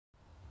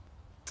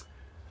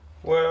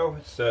Well,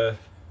 it's a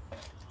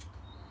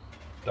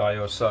day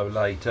or so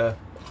later.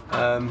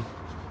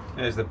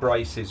 There's the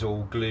braces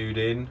all glued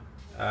in.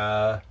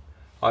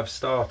 I've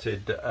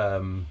started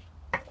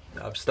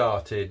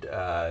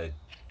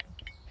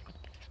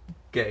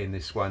getting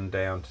this one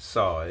down to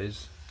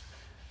size.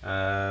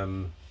 I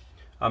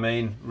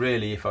mean,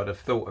 really, if I'd have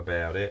thought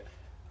about it,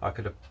 I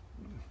could have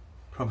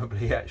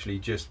probably actually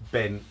just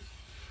bent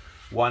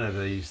one of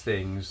these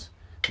things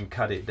and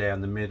cut it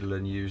down the middle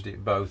and used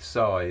it both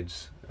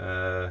sides.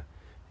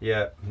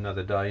 Yeah,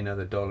 another day,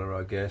 another dollar,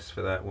 I guess,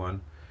 for that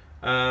one.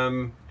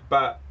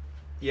 But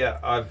yeah,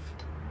 I've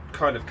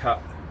kind of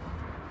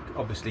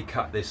obviously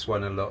cut this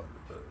one a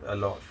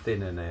lot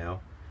thinner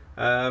now.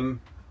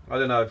 I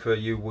don't know for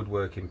you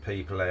woodworking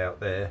people out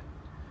there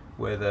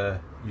whether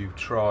you've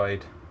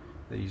tried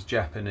these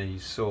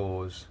Japanese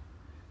saws.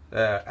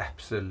 They're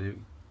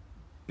absolute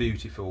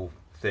beautiful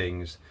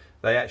things.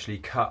 They actually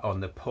cut on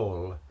the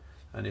pull,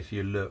 and if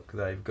you look,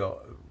 they've got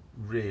a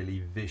really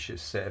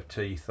vicious set of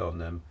teeth on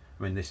them.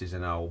 I mean, this is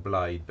an old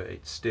blade, but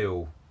it's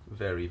still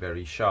very,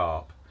 very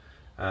sharp.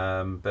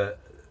 But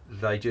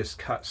they just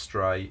cut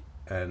straight,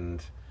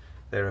 and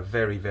they're a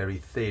very, very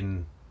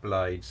thin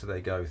blade, so they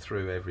go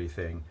through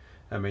everything.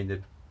 I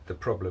mean, the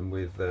problem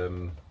with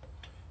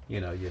you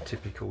know, your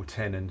typical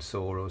tenon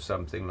saw or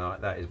something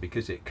like that is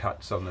because it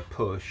cuts on the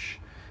push,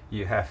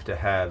 you have to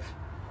have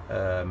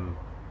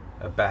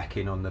a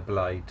backing on the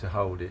blade to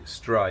hold it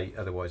straight,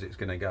 otherwise it's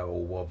going to go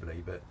all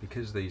wobbly. But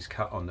because these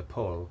cut on the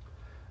pull,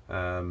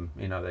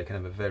 you know, they can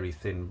have a very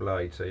thin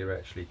blade, so you're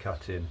actually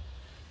cutting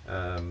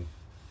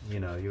you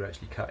know, you're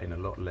actually cutting a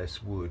lot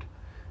less wood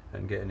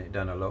and getting it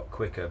done a lot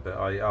quicker. But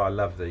I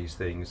love these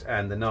things,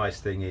 and the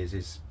nice thing is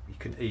you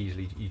can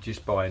easily, you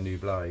just buy a new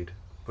blade,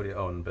 put it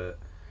on. But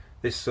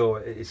this saw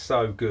is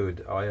so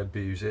good, I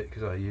abuse it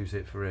because I use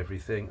it for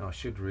everything. I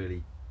should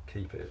really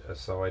keep it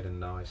aside and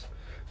nice.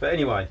 But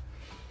anyway,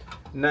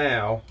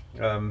 now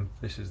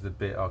this is the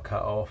bit I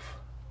cut off.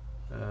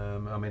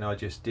 I mean, I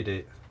just did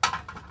it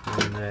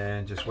in there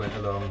and just went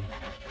along,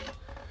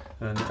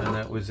 and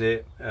that was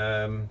it.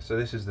 So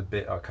this is the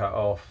bit I cut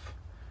off,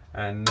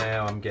 and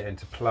now I'm getting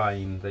to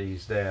plane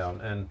these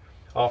down. And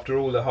after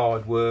all the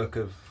hard work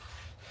of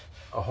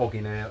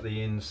hogging out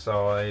the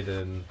inside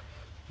and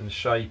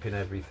shaping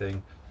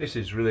everything, this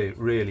is really,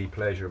 really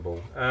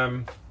pleasurable.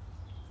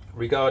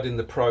 Regarding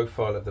the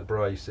profile of the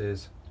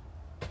braces,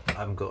 I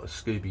haven't got a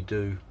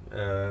Scooby-Doo.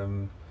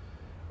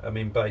 I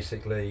mean,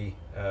 basically,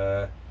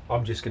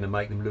 I'm just going to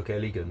make them look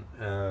elegant.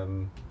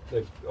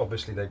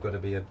 Obviously, they've got to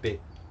be a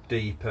bit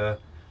deeper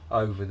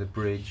over the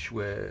bridge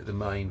where the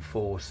main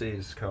force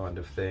is, kind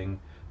of thing.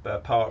 But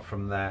apart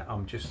from that,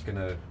 I'm just going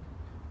to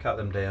cut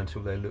them down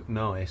till they look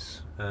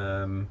nice.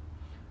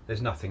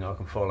 There's nothing I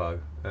can follow,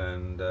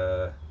 and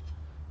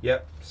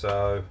yep.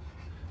 So,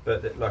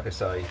 but like I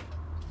say,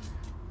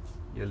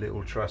 your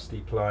little trusty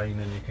plane,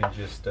 and you can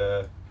just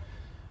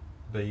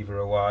beaver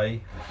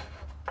away.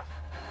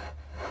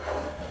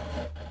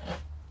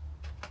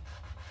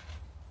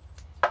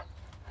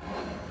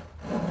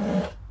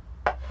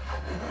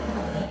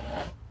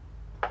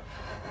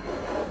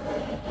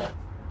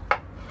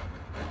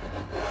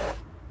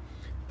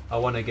 I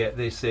want to get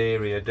this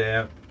area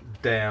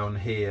down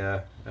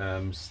here,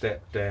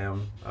 step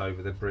down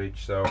over the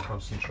bridge, so I'll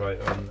concentrate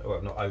on,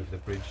 well, not over the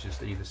bridge,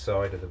 just either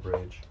side of the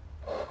bridge.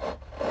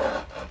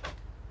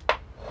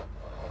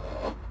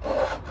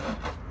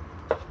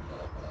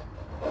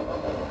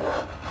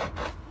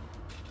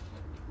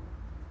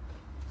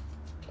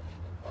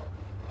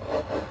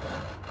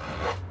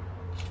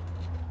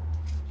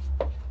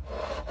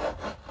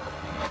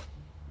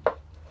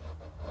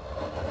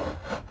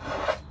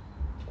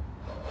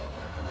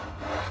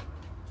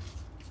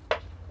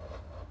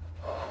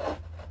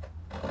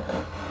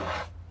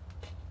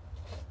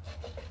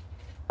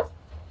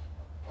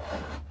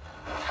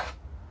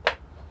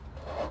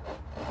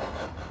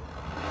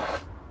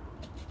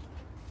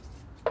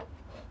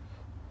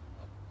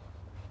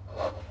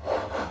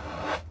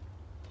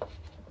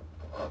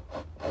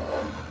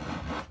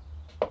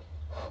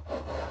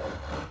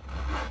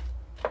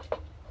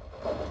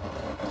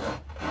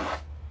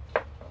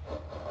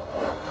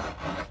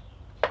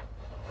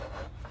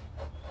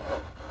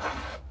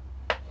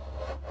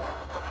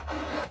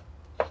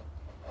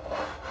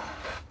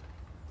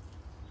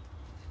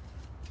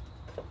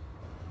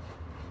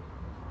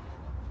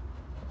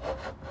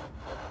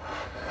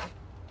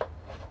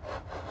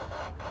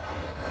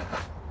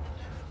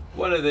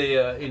 One of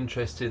the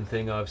interesting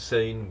thing I've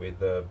seen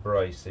with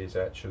braces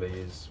actually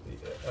is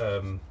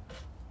a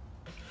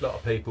lot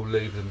of people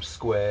leave them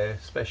square,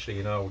 especially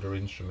in older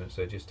instruments.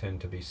 They just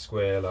tend to be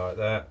square like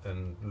that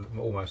and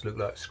almost look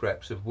like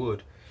scraps of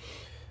wood.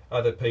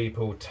 Other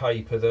people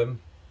taper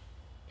them,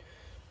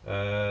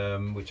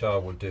 which I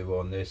will do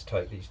on this,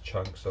 take these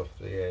chunks off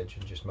the edge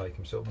and just make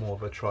them sort of more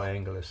of a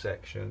triangular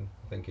section.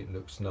 I think it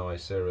looks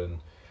nicer and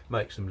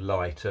makes them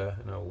lighter,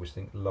 and I always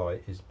think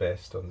light is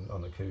best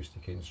on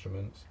acoustic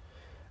instruments.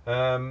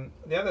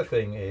 The other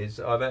thing is,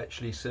 I've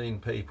actually seen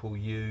people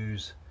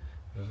use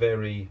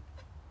very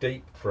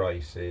deep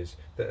braces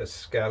that are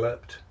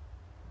scalloped,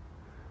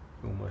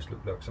 almost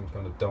looked like some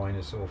kind of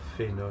dinosaur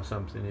fin or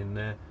something in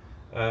there.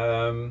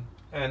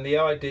 And the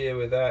idea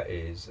with that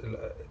is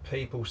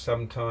people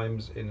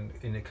sometimes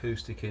in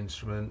acoustic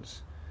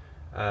instruments,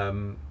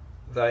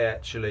 they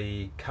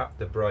actually cut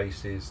the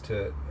braces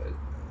to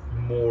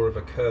more of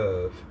a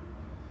curve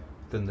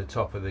than the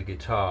top of the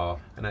guitar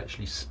and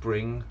actually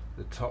spring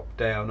the top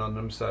down on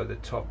them, so the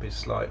top is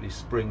slightly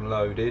spring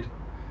loaded,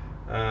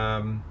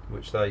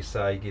 which they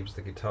say gives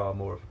the guitar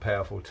more of a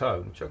powerful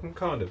tone, which I can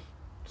kind of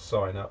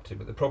sign up to.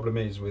 But the problem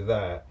is with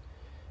that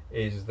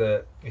is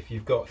that if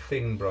you've got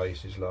thin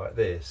braces like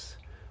this,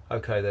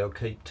 okay, they'll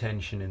keep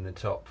tension in the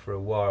top for a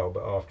while,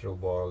 but after a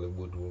while the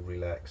wood will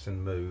relax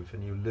and move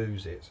and you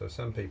lose it. So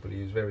some people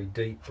use very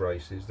deep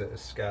braces that are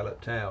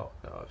scalloped out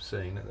that I've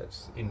seen, and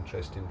that's an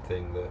interesting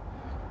thing that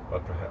I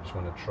perhaps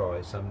want to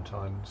try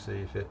sometime and see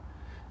if it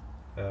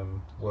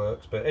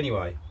works. But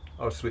anyway,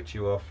 I'll switch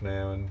you off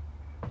now and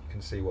you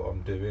can see what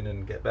I'm doing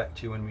and get back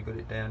to you when we got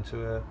it down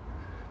to a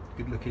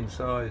good looking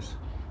size.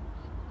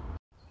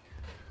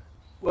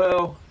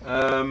 Well,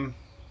 you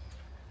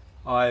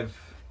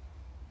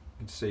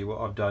can see what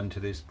I've done to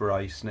this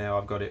brace now.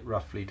 I've got it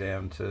roughly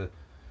down to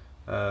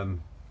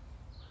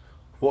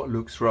what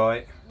looks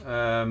right,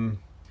 and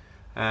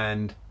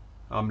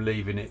I'm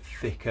leaving it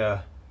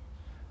thicker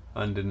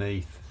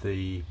underneath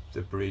the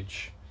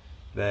bridge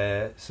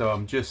there. So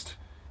I'm just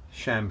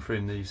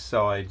chamfering these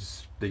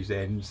sides, these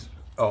ends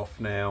off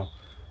now.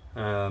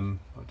 I'll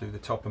do the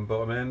top and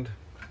bottom end.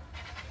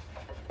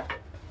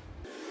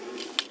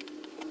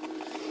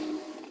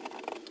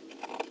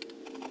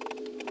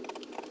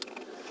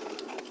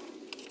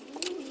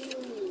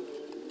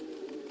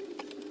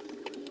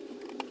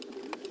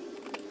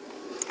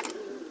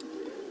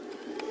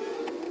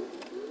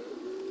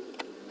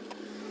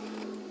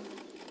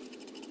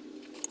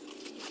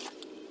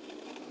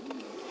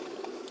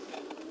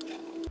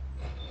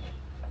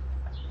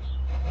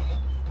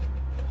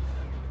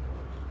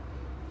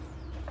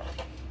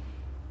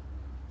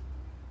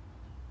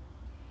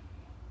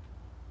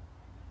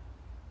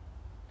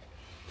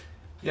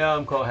 Yeah,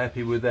 I'm quite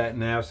happy with that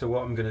now. So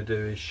what I'm going to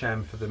do is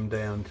chamfer them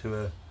down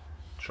to a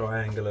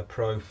triangular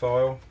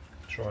profile.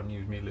 Try and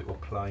use me a little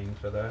plane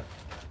for that.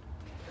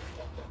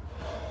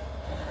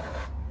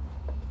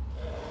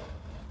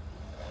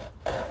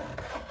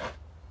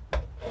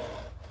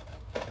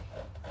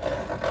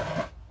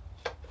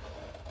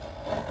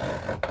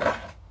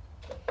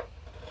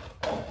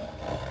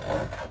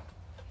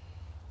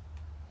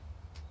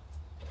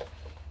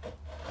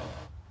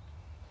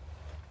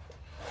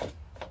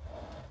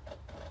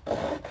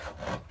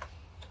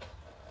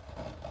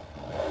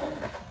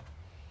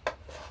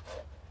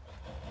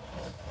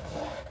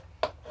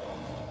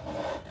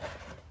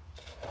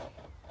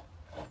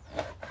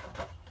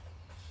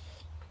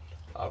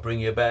 I'll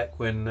bring you back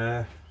when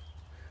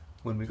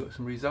we got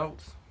some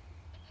results.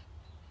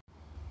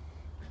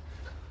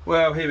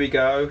 Well, here we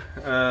go.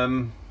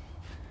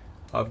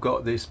 I've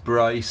got this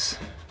brace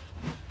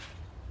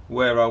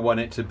where I want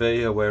it to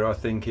be, or where I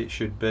think it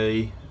should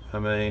be. I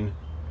mean,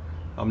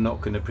 I'm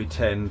not going to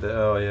pretend that,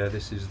 oh yeah,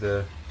 this is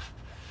the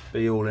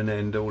be all and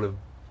end all of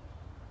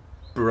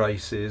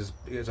braces,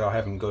 because I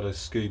haven't got a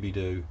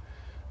Scooby-Doo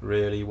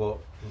really what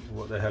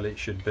the hell it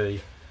should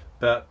be.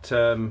 But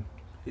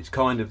it's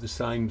kind of the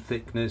same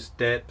thickness,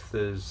 depth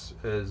as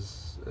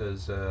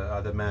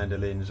other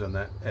mandolins on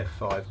that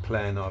F5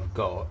 plan I've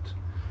got.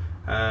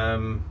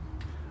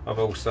 I've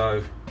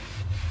also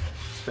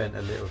spent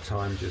a little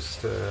time, just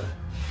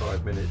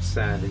 5 minutes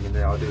sanding in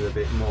there. I'll do a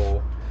bit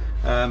more.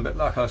 But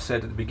like I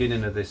said at the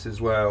beginning of this as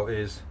well,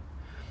 is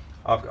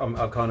I'm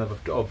kind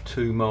of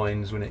two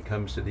minds when it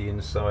comes to the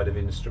inside of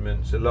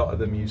instruments. A lot of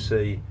them you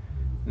see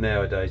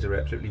nowadays are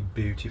absolutely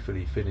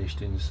beautifully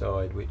finished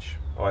inside, which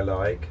I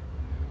like.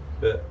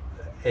 But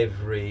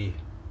every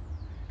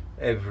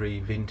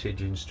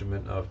vintage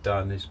instrument I've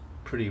done is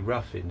pretty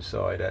rough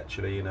inside,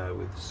 actually, you know,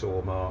 with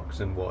saw marks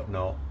and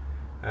whatnot.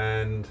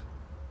 And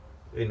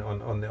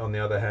on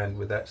the other hand,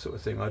 with that sort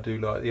of thing, I do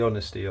like the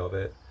honesty of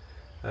it.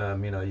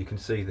 You know, you can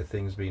see the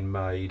things being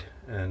made,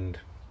 and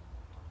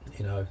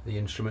you know, the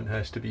instrument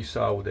has to be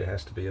sold. There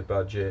has to be a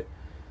budget,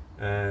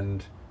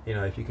 and you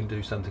know, if you can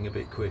do something a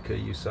bit quicker,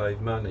 you save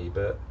money.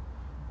 But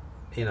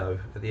you know,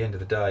 at the end of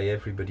the day,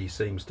 everybody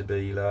seems to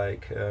be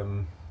like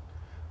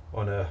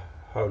on a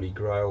holy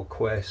grail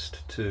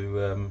quest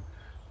to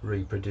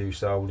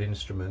reproduce old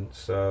instruments.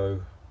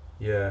 So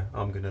yeah,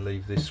 I'm going to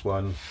leave this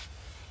one,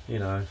 you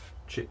know,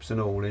 chips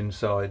and all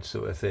inside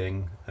sort of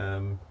thing,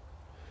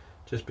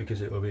 just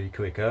because it will be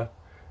quicker,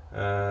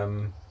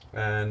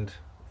 and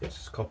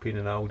it's copying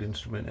an old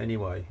instrument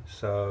anyway.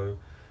 So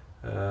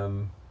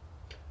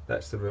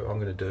that's the route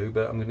I'm going to do.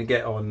 But I'm going to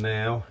get on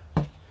now,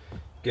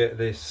 get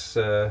this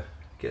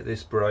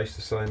brace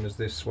the same as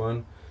this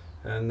one,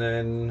 and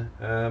then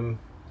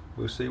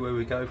we'll see where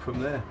we go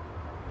from there.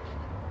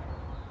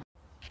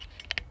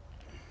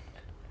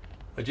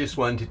 I just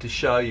wanted to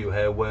show you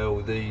how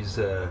well these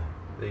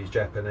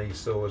Japanese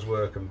saws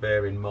work, and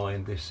bear in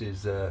mind this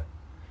is a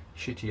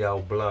shitty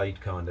old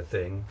blade kind of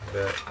thing,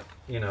 but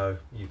you know,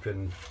 you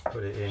can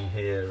put it in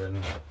here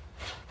and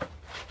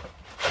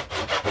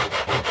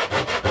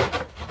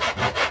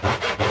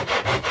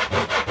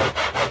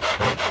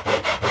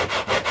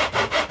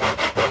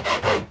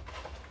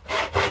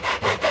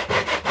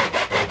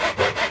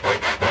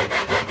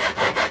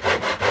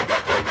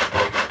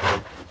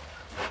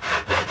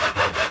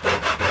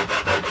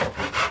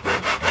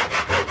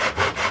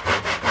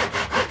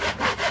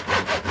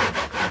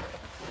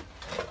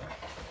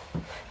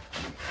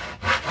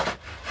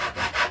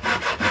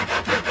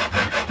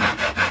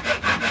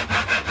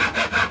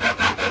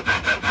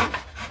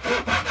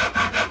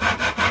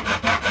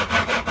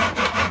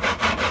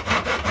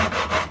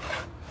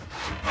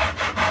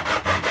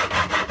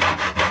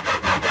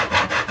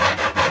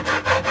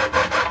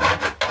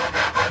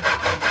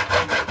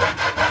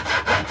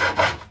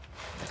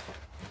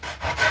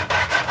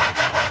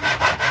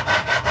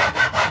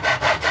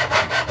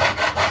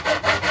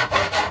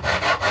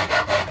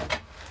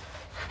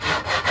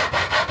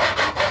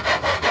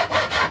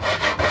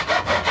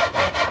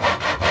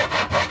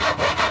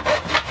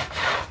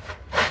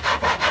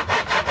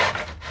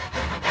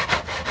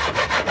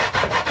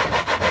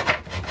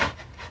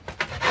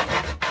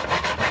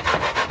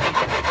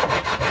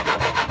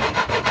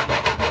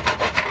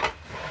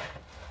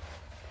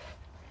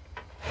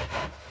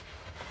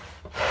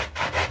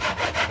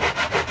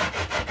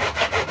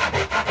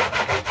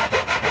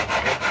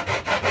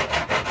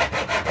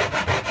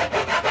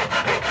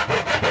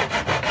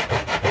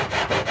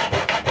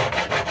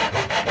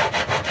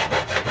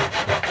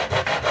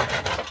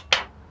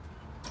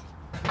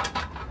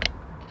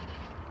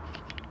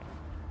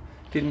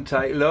Didn't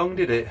take long,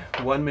 did it?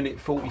 1 minute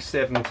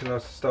 47 till I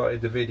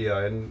started the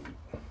video, and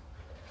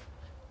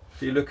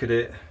if you look at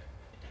it,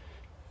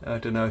 I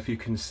don't know if you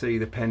can see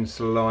the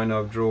pencil line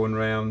I've drawn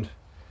round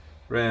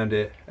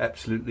it.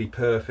 Absolutely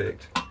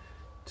perfect.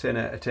 10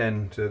 out of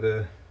 10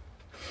 to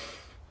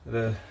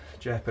the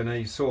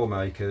Japanese saw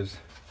makers.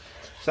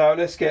 So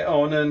let's get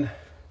on and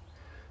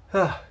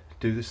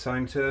do the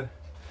same to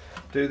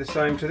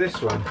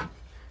this one.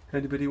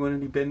 Anybody want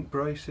any bent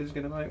braces?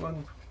 Gonna make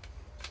one?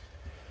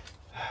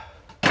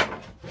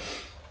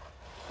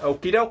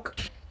 Okie doke.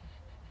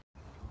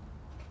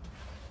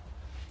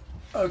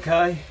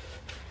 Okay,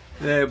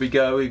 there we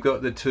go. We've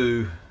got the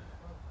two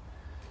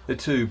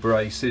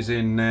braces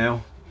in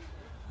now.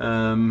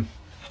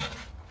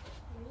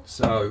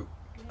 So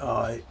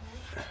I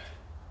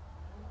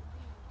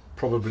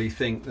probably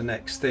think the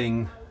next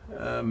thing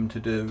to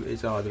do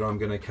is either I'm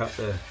going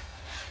to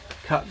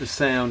cut the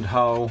sound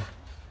hole,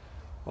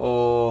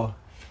 or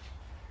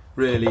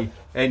really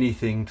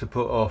anything to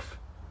put off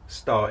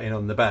starting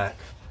on the back,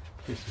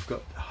 because we've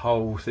got the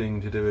whole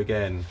thing to do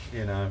again,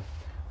 you know.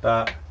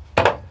 But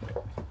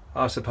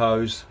I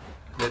suppose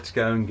let's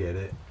go and get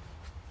it.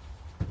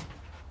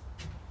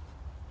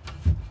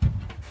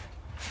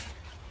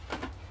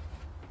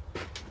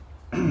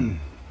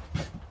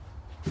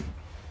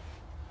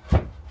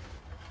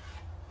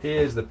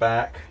 Here's the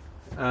back.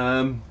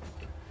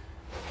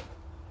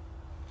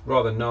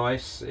 Rather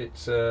nice.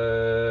 It's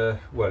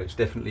well, it's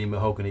definitely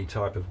mahogany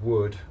type of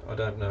wood. I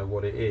don't know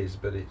what it is,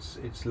 but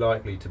it's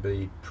likely to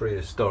be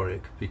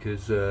prehistoric,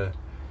 because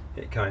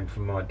it came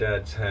from my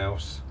dad's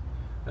house,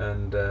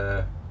 and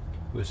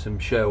with some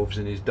shelves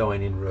in his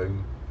dining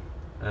room,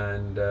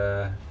 and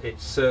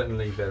it's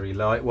certainly very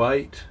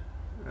lightweight,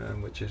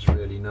 which is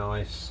really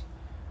nice.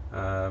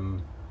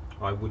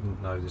 I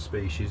wouldn't know the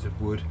species of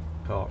wood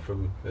apart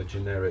from a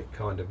generic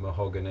kind of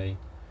mahogany,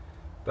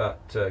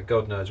 but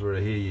God knows where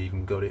he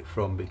even got it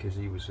from, because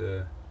he was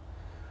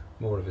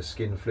more of a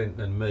skinflint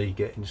than me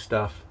getting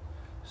stuff.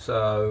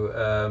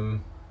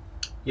 So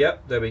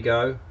yep, there we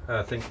go.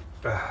 I think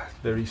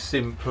very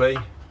simply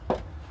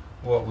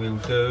what we'll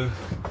do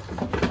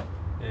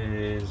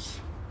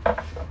is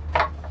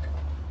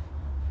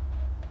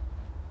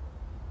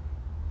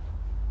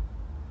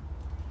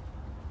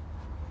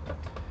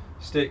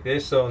stick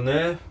this on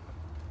there,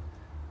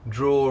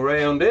 draw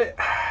around it,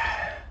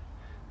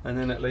 and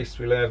then at least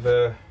we'll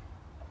have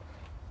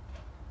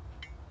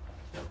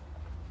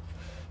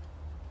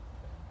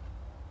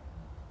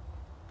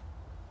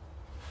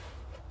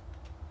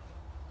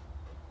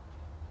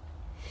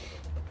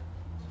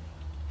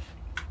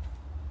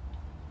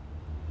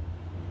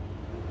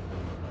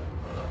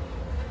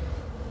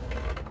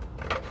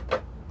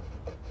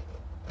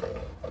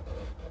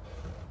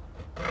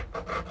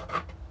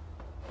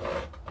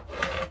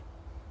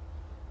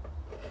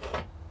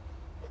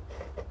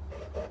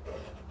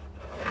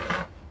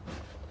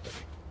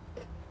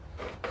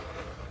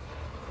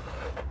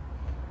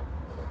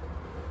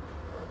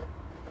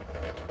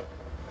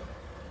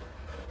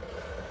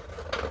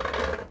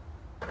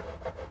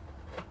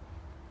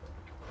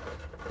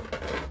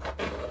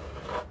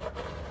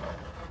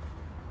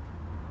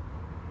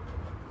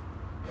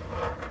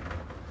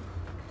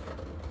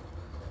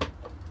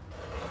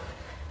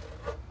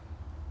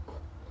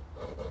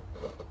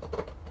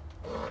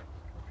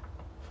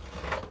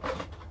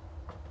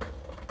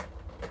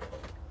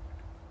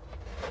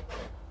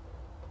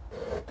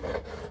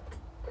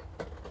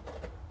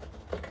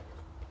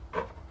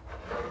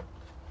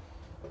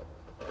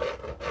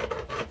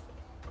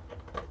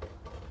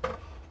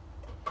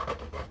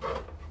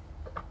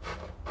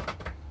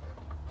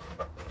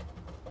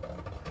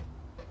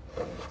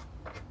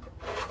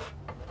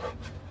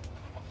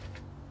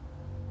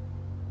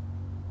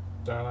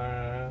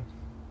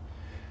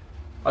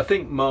I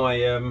think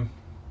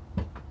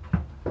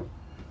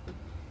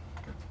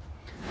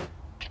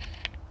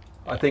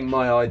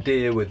my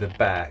idea with the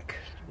back,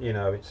 you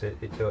know,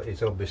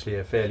 it's obviously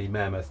a fairly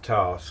mammoth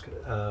task,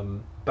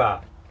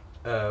 but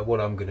what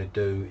I'm going to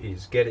do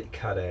is get it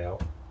cut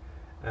out,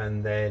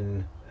 and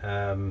then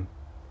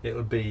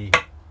it'll be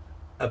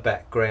a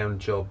background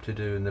job to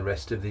do in the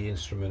rest of the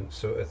instrument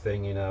sort of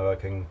thing. You know,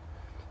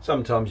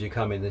 sometimes you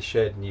come in the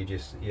shed and you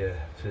just, you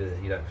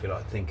don't feel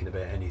like thinking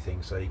about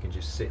anything, so you can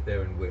just sit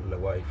there and whittle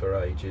away for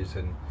ages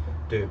and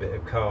do a bit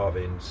of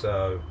carving.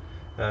 So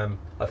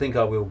I think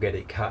I will get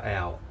it cut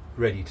out,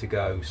 ready to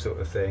go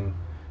sort of thing,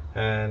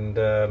 and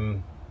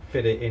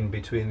fit it in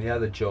between the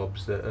other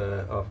jobs that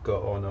I've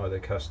got on, either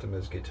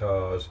customers'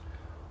 guitars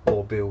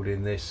or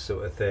building this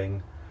sort of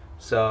thing.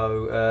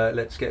 So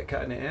let's get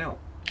cutting it out.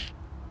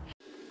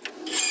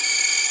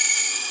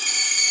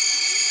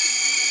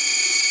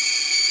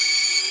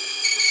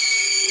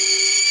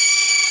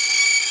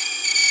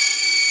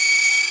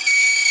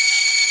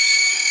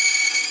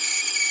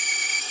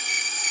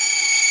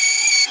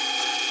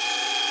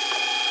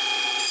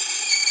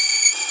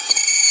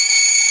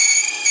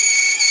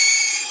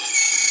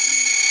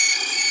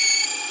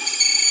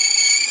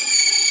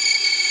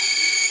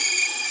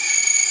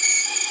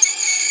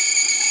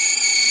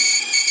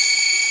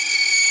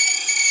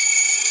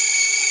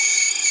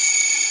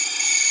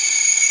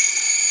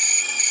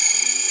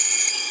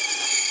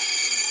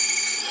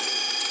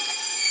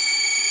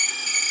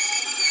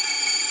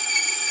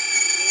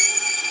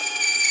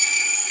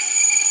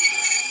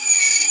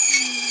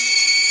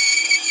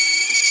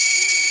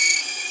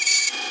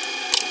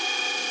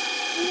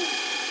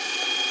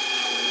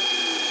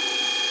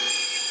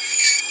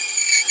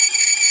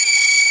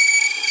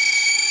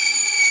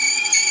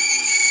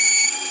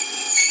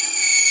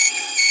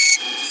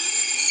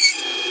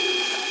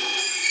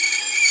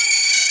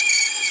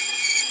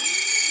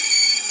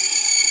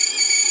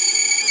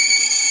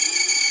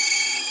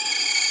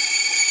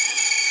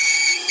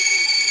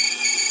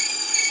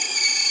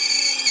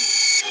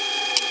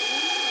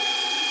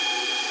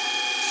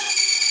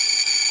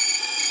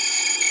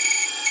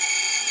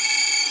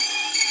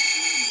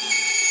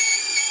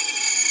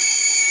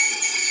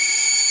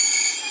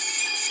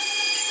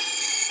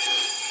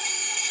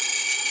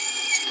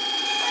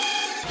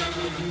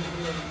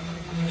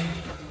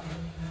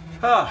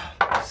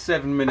 Ah,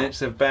 7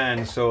 minutes of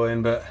band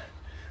sawing, but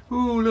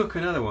ooh, look,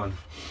 another one.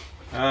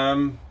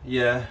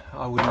 Yeah,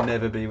 I would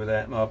never be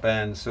without my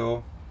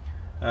bandsaw.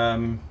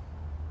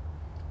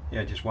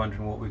 Yeah, just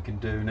wondering what we can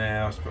do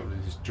now. I'll probably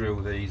just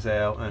drill these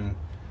out and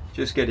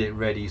just get it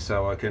ready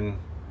so I can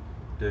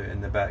do it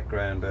in the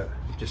background. But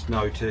I've just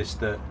noticed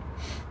that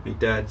my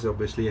dad's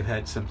obviously have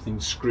had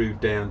something screwed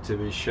down to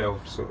his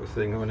shelf sort of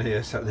thing on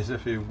here, so there's a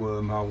few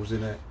wormholes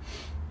in it.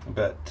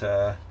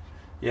 But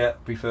yeah,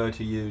 prefer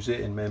to use it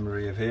in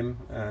memory of him,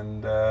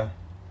 and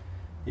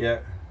yeah,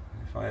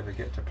 if I ever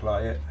get to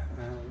play it,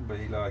 it'll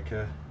be like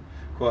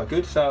quite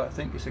good. So I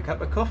think it's a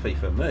cup of coffee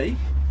for me.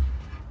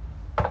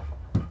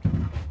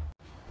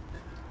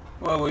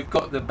 Well, we've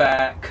got the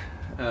back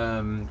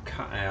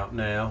cut out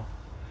now.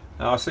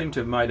 I seem to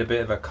have made a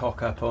bit of a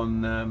cock up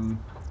on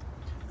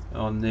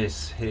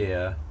this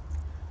here.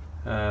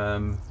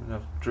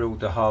 I've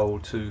drilled the hole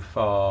too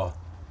far,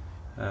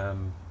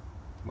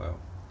 well,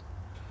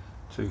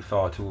 too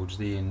far towards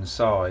the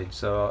inside,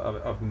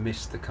 so I've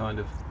missed the kind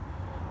of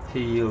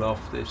heel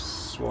off this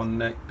swan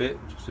neck bit,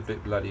 which is a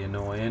bit bloody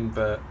annoying,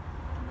 but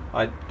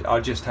I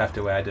just have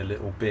to add a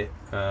little bit.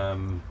 I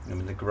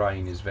mean, the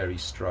grain is very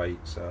straight,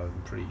 so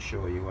I'm pretty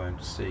sure you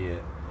won't see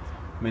it.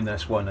 I mean,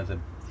 that's one of the,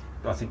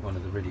 I think one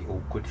of the really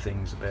awkward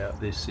things about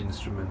this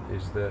instrument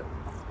is that,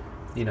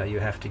 you know, you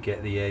have to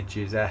get the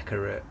edges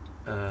accurate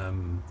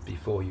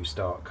before you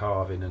start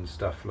carving and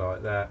stuff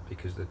like that,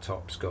 because the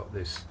top's got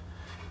this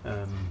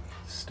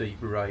steep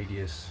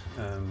radius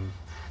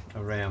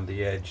around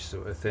the edge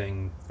sort of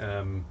thing.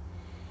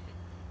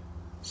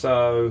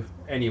 So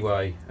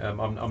anyway,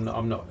 I'm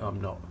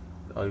not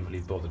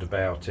overly bothered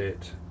about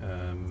it.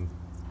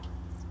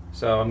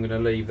 So I'm going to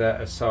leave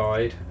that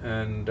aside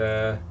and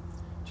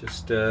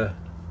just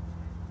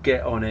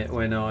get on it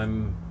when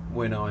I'm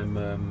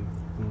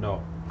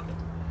not,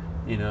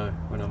 you know,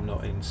 when I'm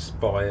not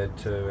inspired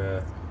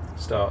to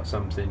start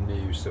something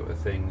new sort of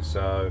thing.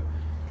 So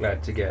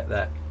glad to get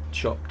that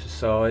chopped to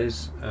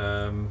size.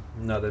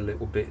 Another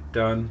little bit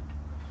done.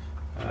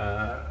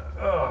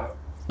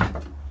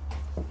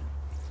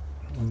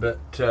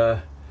 But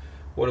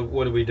what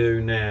do we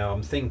do now?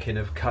 I'm thinking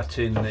of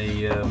cutting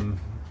the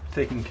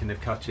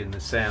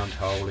sound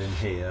hole in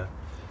here,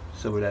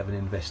 so we'll have an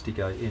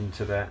investigate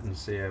into that and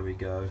see how we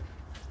go.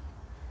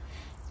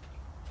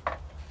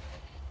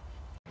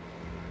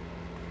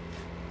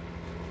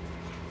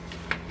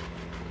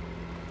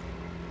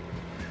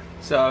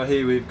 So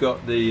here we've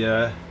got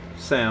the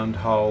sound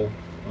hole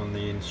on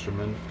the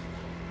instrument.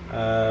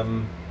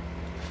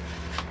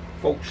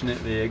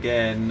 Fortunately,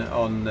 again,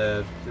 on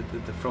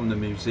from the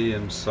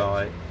museum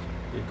site,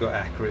 you've got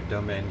accurate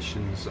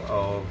dimensions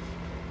of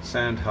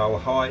sound hole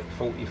height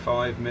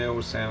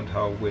 45mm, sound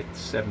hole width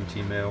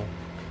 70mm.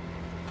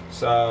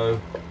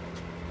 So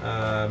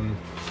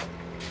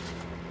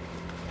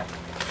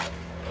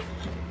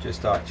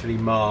just actually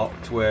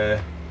marked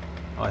where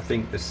I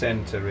think the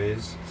centre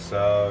is.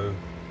 So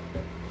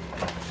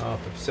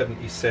half of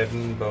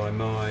 77 by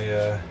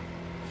my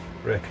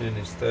reckoning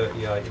is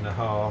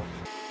 38.5.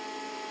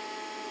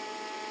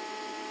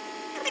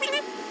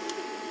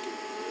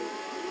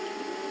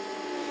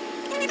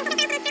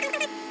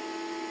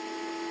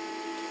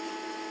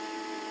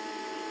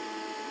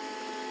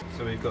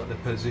 So we've got the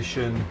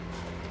position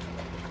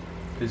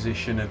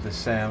of the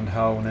sound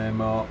hole now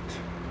marked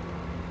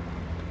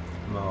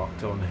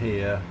on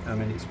here. I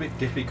mean, it's a bit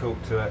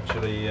difficult to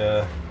actually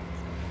I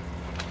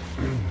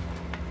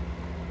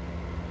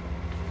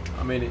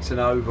mean, it's an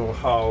oval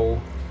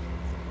hole,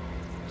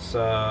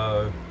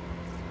 so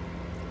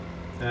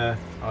I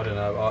don't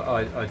know.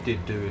 I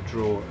did do the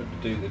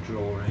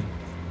drawing.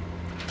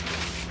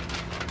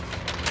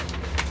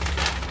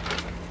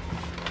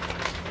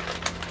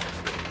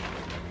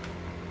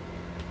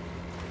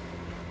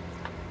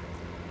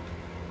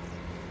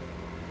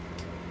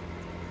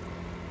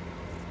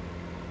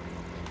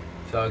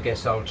 So I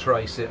guess I'll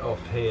trace it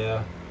off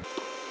here.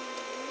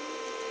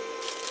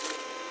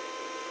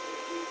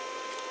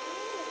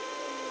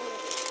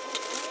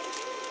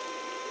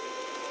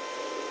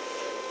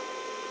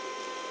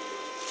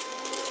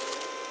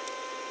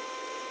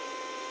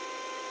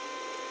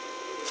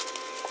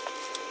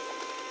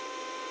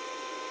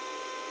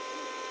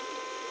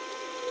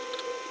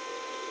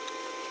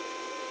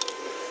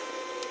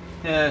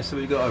 Yeah, so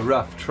we've got a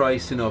rough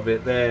tracing of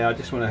it there. I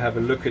just want to have a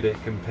look at it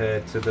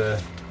compared to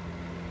the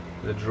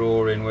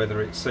drawing,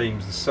 whether it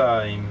seems the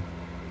same.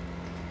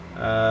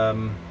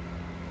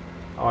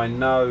 I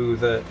know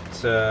that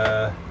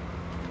the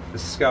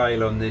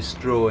scale on this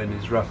drawing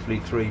is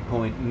roughly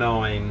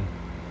 3.9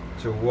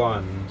 to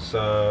 1,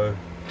 so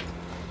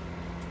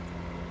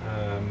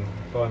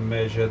if I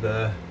measure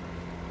the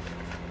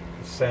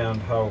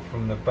sound hole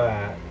from the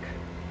back,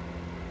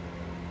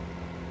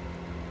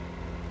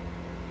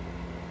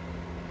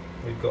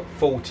 we've got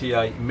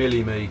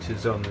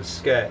 48mm on the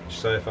sketch,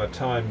 so if I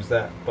times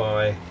that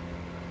by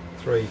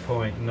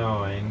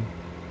 3.9,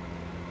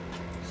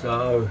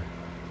 so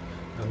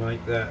I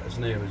make that as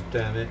near as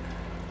damn it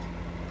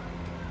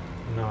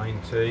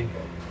 90.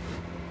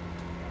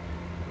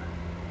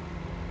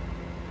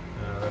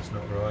 No, that's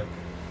not right.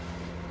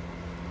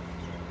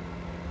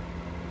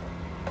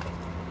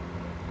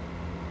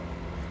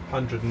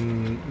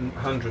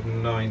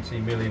 190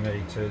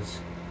 millimeters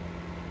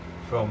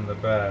from the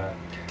back.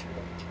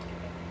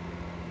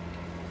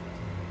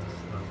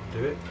 That'll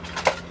do it.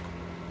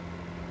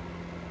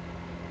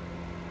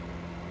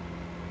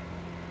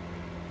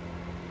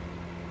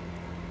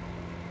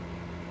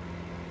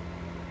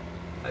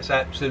 That's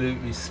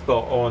absolutely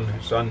spot on.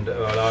 It's under,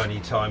 well,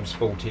 only times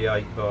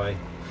 48 by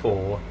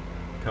 4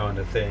 kind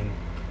of thing,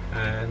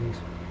 and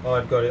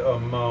I've got it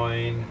on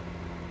mine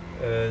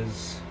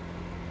as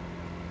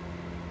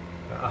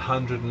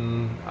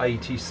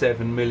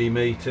 187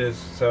 millimeters,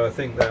 so I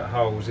think that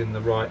hole's in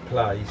the right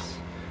place.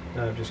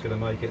 Now I'm just going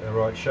to make it the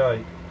right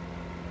shape.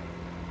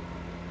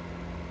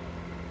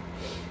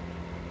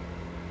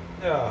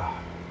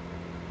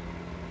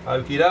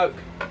 Okie doke.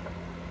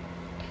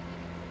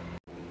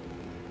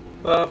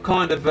 Well, I've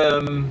kind of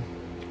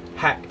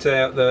hacked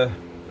out the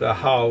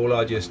hole.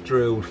 I just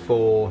drilled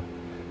four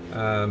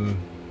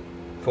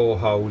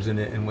holes in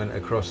it and went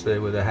across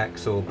there with a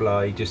hacksaw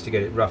blade just to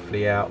get it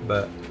roughly out,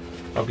 but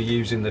I'll be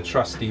using the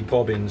trusty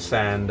bobbin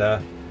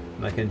sander,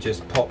 and I can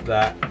just pop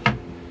that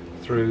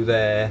through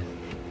there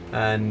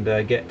and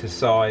get to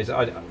size.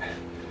 I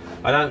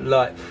don't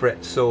like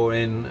fret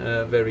sawing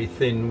very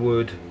thin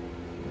wood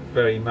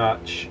very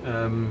much,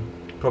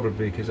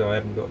 probably because I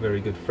haven't got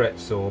very good fret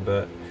saw,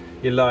 but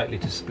you're likely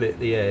to split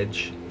the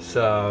edge,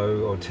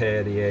 so, or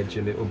tear the edge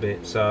a little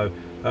bit, so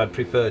I'd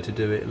prefer to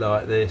do it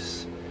like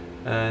this,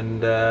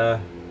 and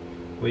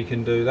we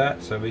can do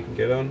that, so we can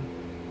get on.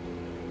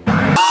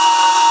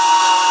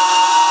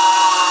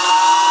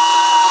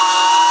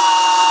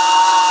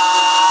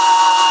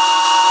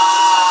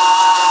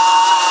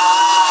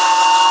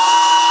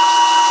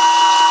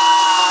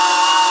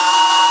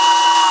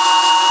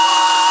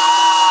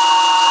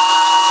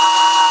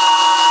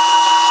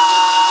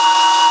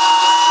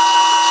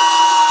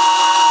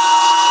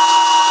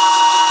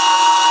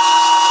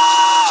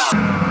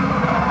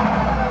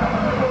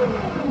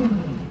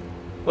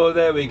 Well,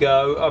 there we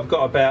go. I've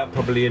got about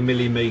probably 1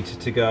 millimetre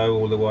to go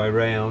all the way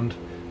around,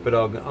 but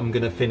I'm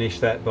going to finish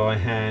that by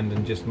hand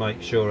and just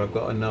make sure I've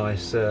got a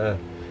nice,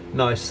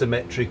 nice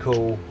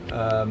symmetrical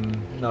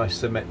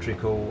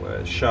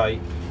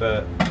shape.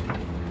 But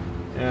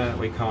yeah,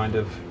 we kind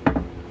of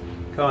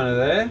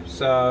there.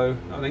 So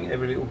I think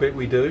every little bit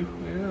we do,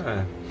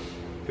 yeah,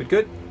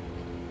 good.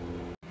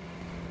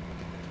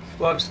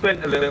 Well, I've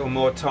spent a little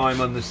more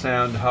time on the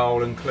sound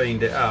hole and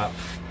cleaned it up.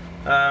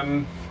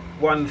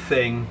 One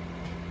thing,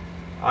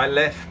 I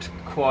left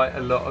quite a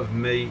lot of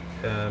meat,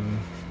 got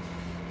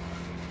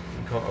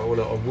a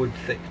lot of wood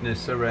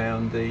thickness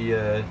around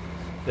the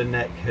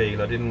neck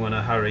heel. I didn't want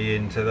to hurry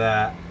into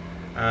that,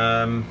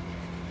 and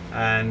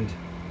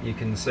you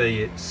can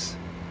see it's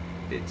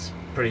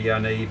pretty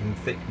uneven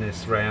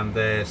thickness around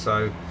there,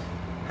 so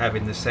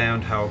having the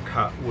sound hole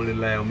cut will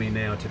allow me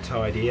now to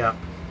tidy up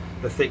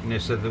the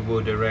thickness of the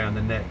wood around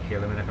the neck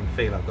heel. I mean, I can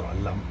feel I've got a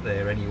lump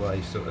there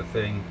anyway, sort of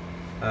thing,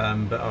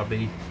 but I'll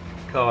be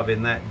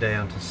carving that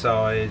down to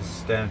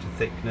size, down to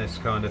thickness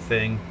kind of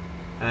thing,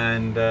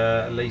 and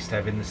at least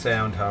having the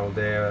sound hole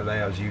there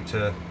allows you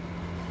to,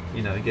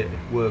 you know,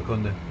 work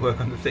on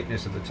the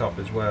thickness of the top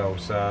as well.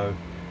 So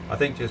I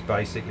think just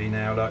basically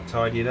now, like,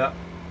 tidy it up.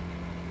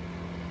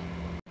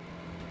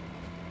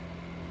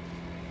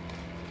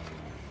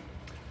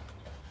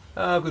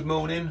 Good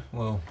morning.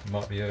 Well, it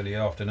might be early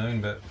afternoon,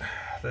 but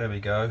there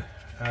we go.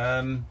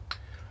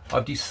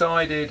 I've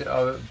decided,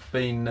 I've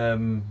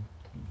been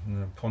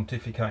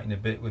pontificating a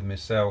bit with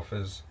myself,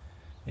 as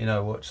you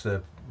know, what's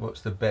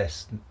the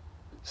best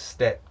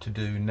step to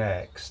do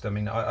next. I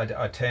mean,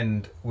 I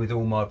tend with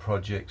all my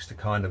projects to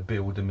kind of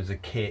build them as a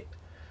kit,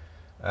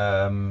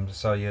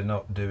 so you're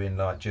not doing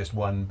like just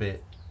one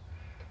bit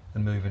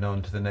and moving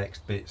on to the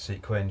next bit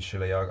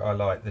sequentially. I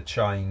like the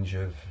change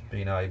of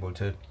being able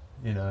to,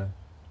 you know,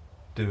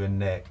 do a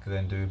neck,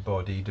 then do a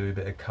body, do a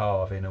bit of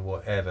carving or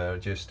whatever,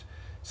 just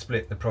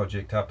split the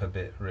project up a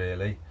bit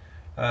really.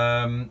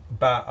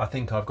 But I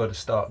think I've got to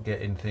start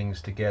getting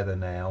things together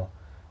now.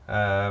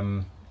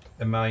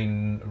 The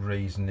main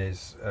reason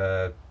is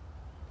I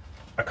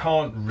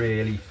can't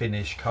really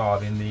finish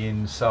carving the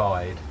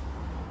inside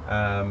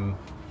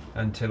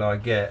until I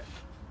get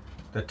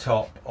the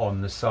top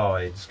on the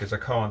sides, because I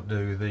can't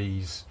do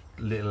these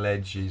little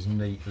edges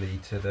neatly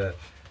to the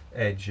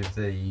edge of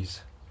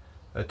these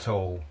at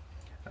all.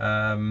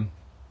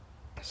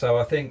 So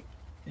I think,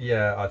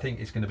 yeah, I think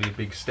it's going to be a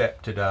big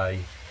step today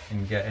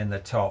in getting the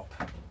top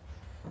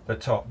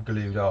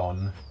glued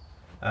on.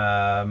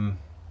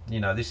 You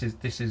know, this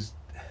is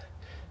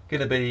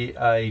going to be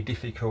a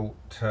difficult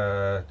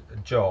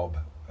job.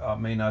 I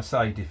mean, I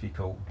say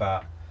difficult,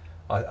 but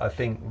I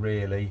think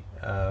really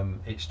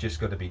it's just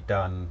got to be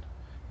done.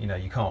 You know,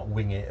 you can't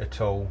wing it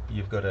at all.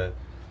 You've got to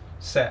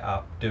set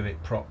up, do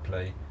it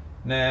properly.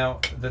 Now,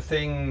 the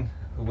thing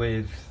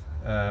with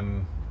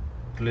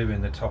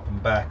gluing the top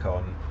and back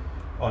on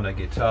a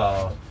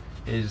guitar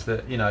is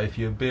that, you know, if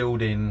you're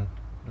building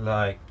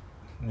like,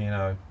 you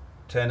know,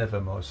 10 of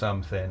them or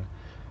something,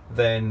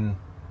 then,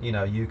 you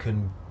know, you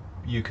can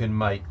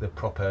make the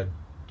proper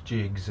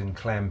jigs and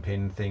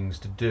clamping things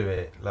to do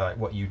it. Like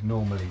what you'd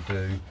normally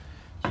do,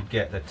 you'd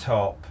get the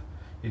top,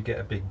 you'd get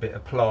a big bit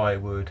of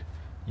plywood,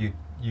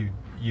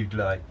 you'd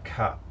like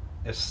cut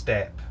a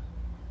step,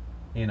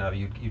 you know,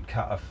 you'd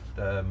cut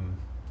a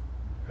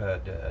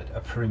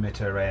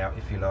perimeter out,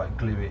 if you like,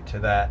 glue it to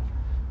that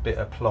bit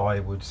of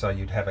plywood, so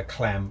you'd have a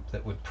clamp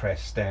that would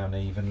press down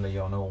evenly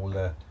on all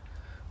the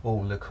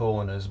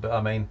corners. But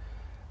I mean,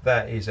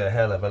 that is a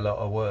hell of a lot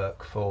of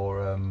work for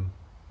a,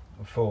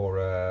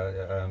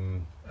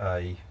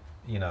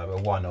 you know,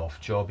 a one-off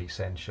job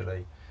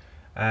essentially.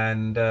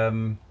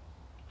 And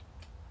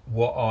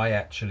what I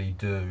actually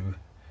do, I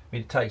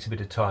mean, it takes a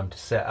bit of time to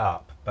set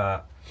up,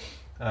 but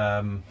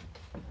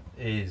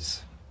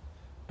is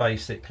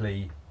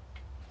basically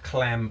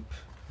clamp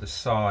the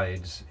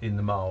sides in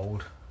the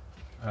mould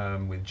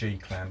with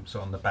G-clamps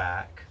on the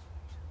back,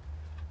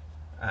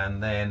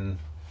 and then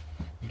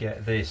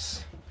get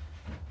this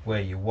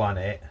where you want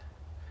it,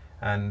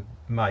 and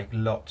make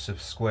lots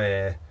of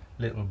square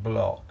little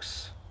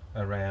blocks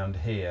around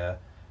here,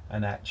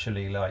 and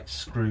actually like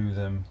screw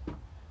them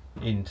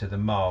into the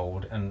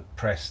mould and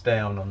press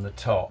down on the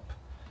top.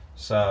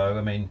 So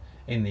I mean,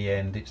 in the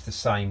end it's the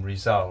same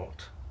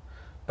result,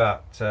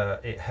 but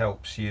it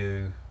helps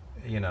you,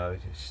 you know,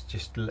 it's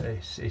just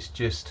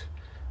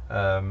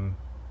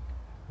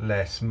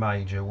less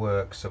major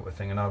work sort of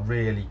thing. And I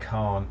really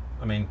can't,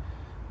 I mean,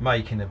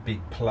 making a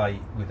big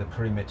plate with a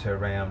perimeter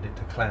around it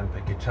to clamp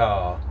a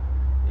guitar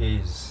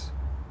is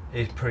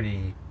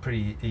pretty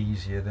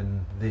easier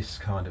than this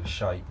kind of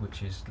shape,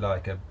 which is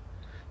like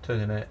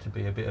turning out to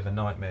be a bit of a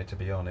nightmare, to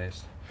be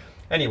honest.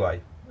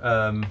 Anyway,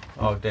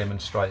 I'll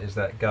demonstrate as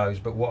that goes,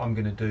 but what I'm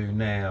going to do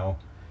now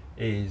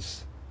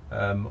is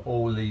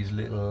all these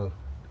little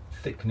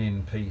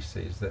thickening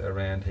pieces that are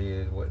around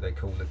here, what they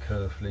call the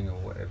kerfling or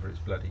whatever it's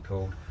bloody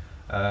called,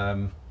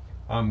 I'm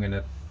going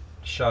to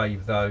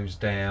shave those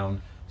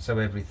down so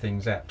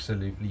everything's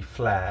absolutely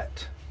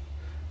flat.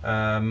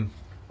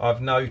 I've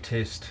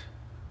noticed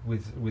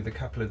with a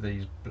couple of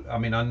these, I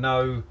mean, I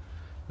know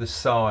the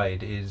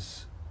side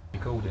is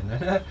recording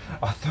there.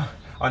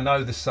 I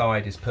know the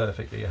side is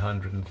perfectly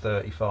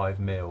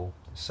 135mm,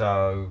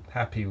 so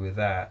happy with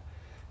that.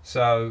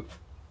 So,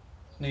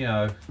 you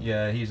know,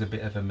 yeah, here's a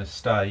bit of a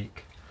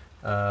mistake.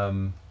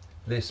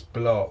 This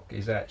block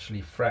is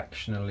actually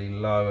fractionally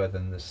lower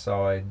than the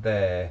side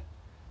there.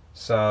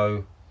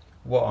 So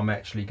what I'm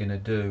actually going to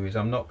do is,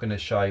 I'm not going to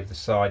shave the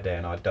side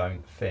down, I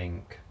don't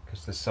think,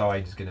 because the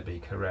side is going to be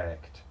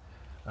correct.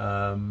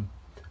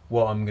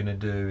 What I'm going to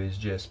do is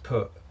just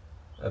put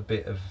a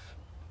bit of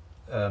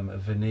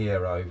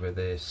veneer over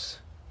this,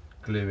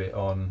 glue it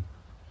on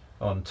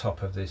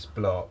top of this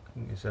block.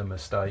 It's a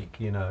mistake,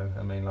 you know.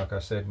 I mean, like I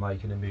said,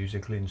 making a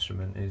musical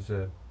instrument is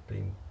the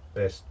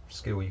best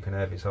skill you can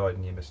have, is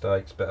hiding your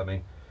mistakes. But I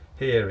mean,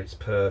 here it's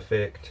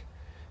perfect,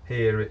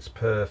 here it's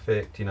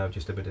perfect, you know,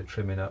 just a bit of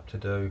trimming up to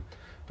do.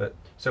 But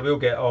so we'll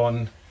get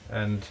on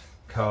and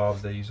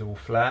carve these all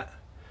flat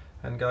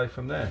and go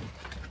from there.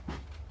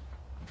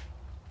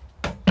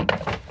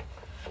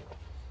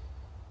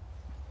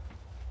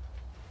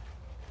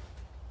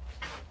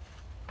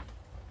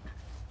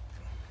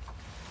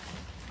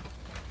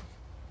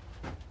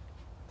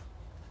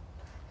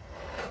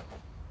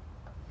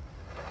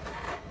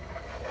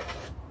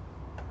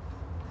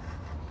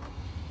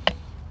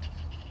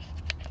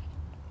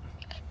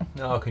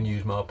 Now I can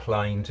use my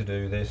plane to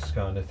do this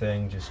kind of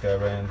thing, just go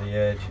around the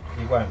edge.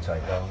 It won't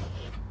take long.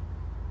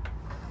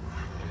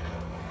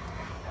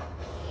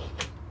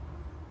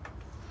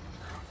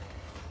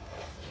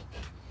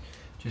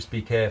 Just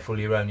be careful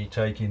you're only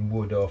taking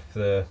wood off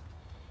the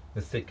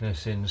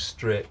thickness in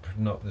strip,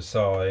 not the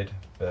side,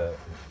 but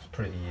it's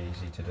pretty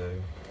easy to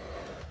do.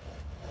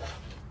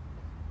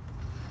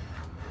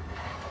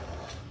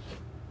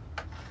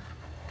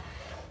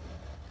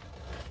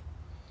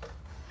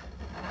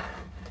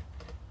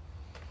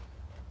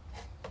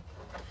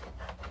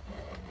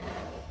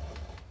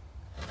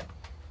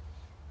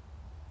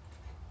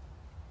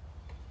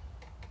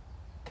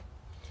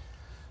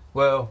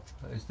 Well,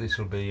 this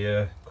will be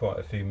quite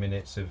a few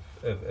minutes of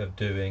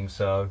doing,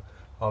 so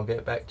I'll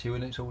get back to you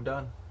when it's all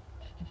done.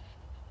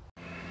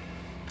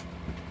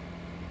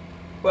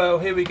 Well,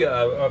 here we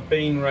go. I've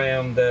been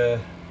round the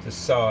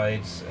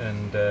sides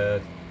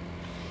and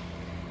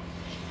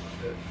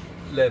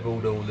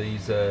levelled all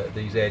these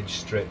edge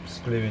strips,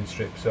 gluing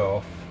strips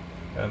off,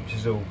 which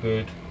is all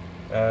good.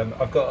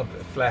 I've got a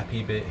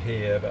flappy bit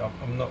here, but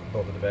I'm not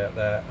bothered about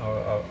that.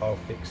 I'll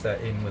fix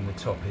that in when the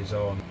top is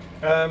on.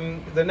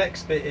 The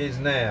next bit is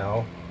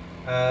now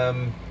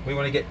we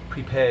want to get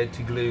prepared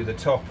to glue the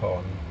top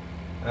on,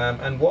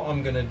 and what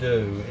I'm going to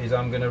do is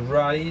I'm going to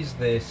raise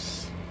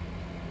this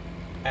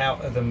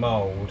out of the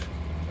mould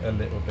a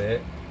little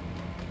bit,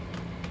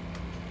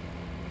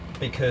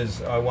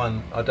 because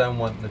I don't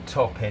want the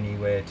top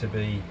anywhere to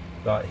be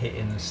like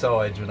hitting the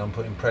sides when I'm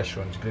putting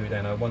pressure on to glue it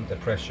down. I want the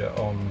pressure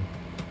on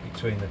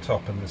between the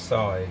top and the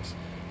sides.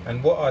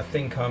 And what I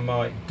think I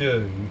might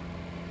do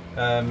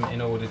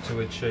in order to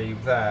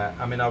achieve that,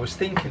 I mean, I was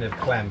thinking of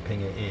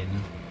clamping it in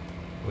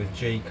with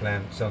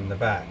G-clamps on the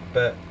back,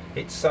 but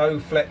it's so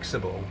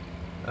flexible.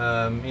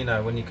 You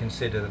know, when you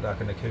consider that like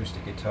an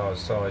acoustic guitar's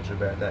sides are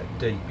about that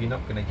deep, you're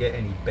not going to get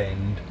any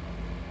bend.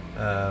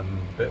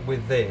 But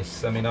with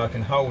this, I mean, I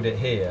can hold it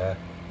here,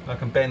 I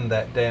can bend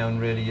that down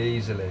really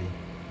easily.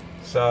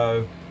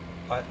 So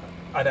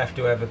I'd have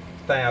to have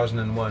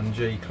 1001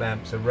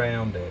 G-clamps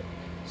around it.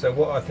 So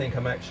what I think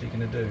I'm actually going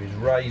to do is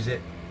raise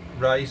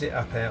it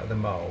up out of the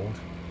mould,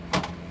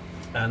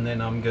 and then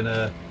I'm going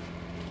to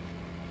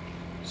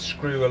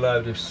screw a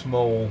load of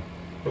small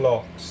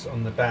blocks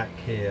on the back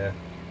here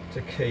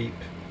to keep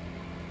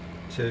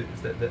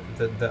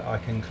that I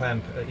can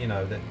clamp, you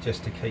know, that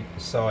just to keep the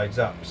sides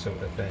up,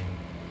 sort of thing.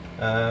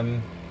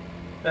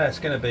 That's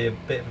going to be a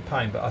bit of a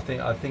pain, but I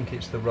think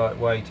it's the right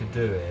way to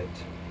do it.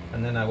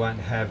 And then I won't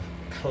have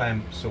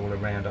clamps all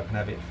around. I can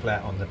have it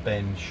flat on the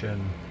bench,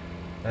 and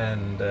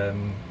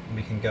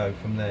we can go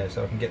from there.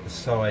 So I can get the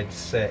sides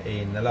set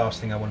in. The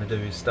last thing I want to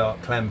do is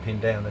start clamping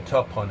down the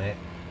top on it,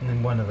 and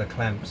then one of the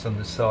clamps on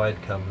the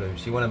side come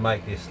loose. You want to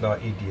make this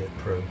like idiot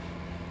proof,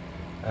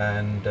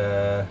 and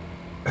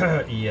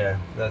yeah,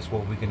 that's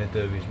what we're going to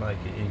do, is make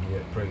it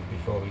idiot proof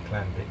before we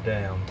clamp it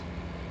down.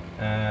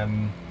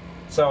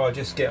 So I'll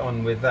just get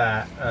on with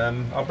that.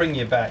 I'll bring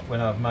you back when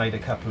I've made a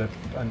couple of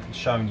and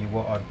shown you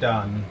what I've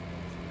done,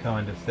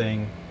 kind of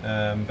thing,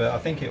 but I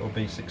think it will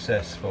be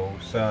successful,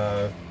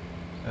 so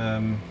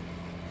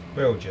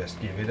we'll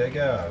just give it a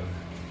go.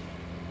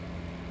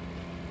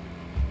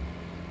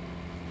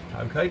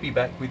 Okay, be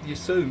back with you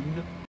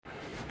soon.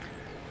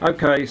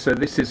 Okay, so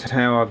this is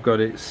how I've got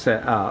it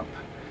set up.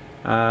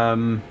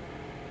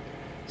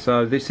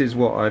 So this is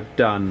what I've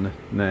done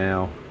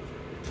now.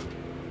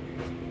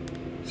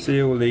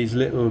 See all these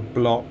little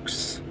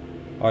blocks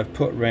I've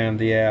put round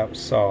the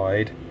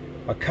outside.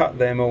 I cut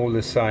them all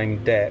the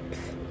same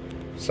depth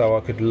so I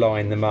could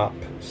line them up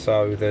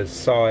so the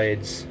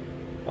sides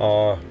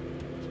are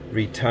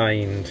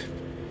retained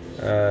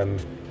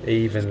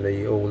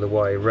evenly all the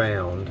way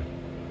round.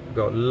 I've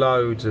got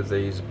loads of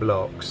these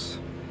blocks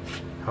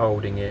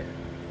holding it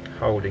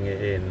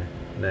in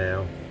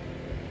now.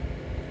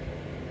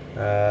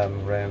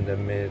 Round the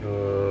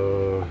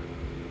middle,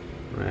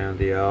 round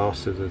the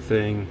arse of the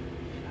thing.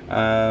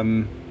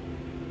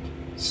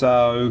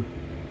 So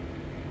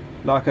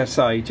like I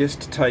say,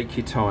 just take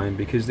your time,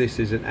 because this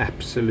is an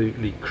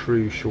absolutely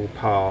crucial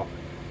part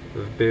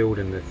of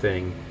building the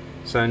thing.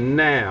 So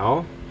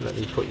now let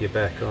me put you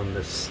back on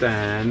the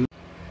stand.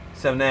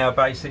 So now,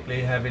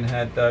 basically, having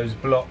had those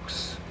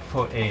blocks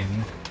put in,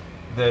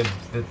 the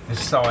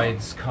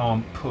sides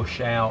can't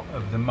push out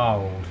of the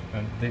mould,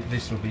 and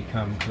this will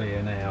become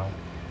clear now.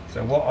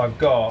 So what I've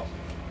got,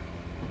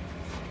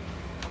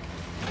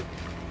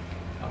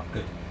 oh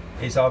good,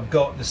 is I've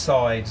got the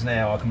sides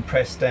now. I can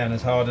press down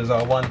as hard as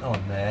I want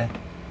on there,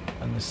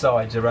 and the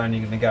sides are only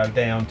going to go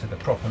down to the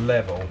proper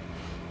level.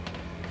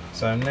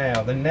 So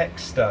now the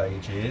next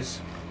stage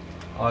is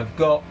I've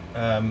got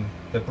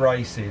the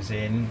braces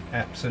in,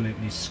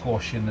 absolutely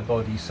squashing the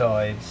body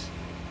sides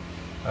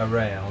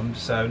around.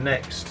 So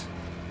next,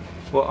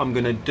 what I'm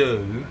going to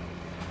do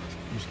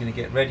is going to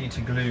get ready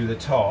to glue the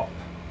top.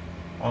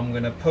 I'm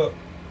going to put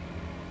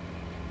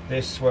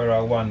this where I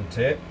want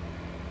it,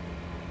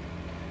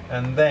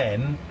 and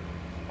then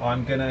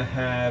I'm going to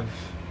have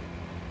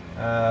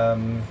let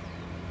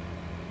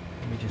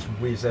me just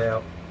whiz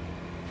out,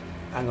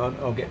 hang on,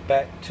 I'll get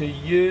back to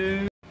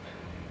you,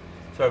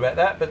 sorry about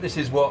that, but this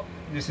is what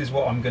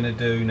I'm going to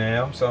do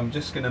now. So I'm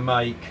just going to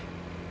make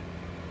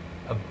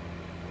a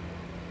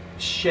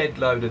shed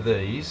load of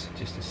these,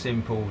 just a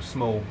simple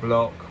small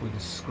block with a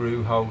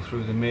screw hole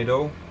through the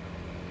middle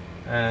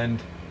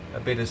and a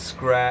bit of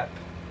scrap.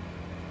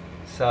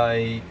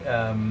 Say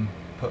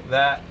put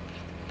that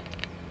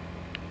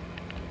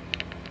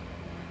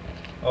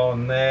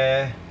on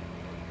there,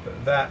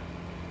 put that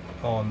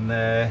on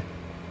there,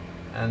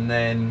 and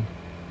then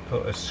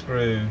put a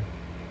screw,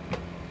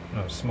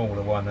 not a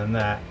smaller one than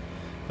that,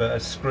 but a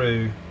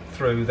screw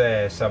through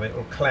there so it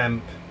will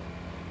clamp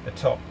the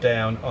top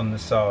down on the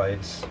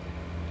sides.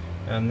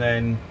 And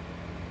then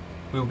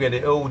we'll get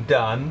it all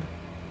done,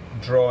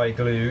 dry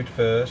glued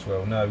first,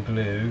 well, no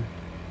glue,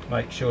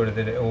 make sure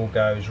that it all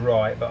goes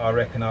right, but I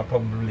reckon I'll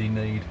probably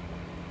need,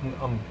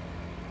 I'm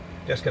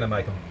just going to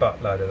make a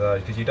buttload of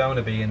those, because you don't want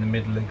to be in the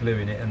middle of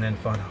gluing it and then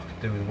find I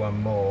could do with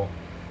one more.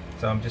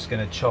 So I'm just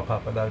going to chop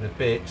up a load of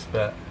bits,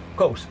 but of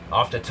course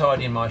after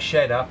tidying my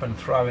shed up and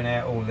throwing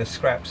out all the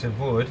scraps of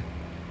wood,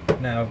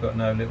 now I've got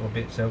no little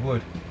bits of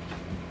wood.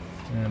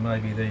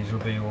 Maybe these will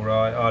be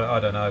alright, I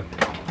don't know,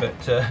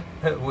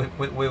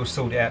 but we'll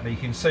sort it out. But you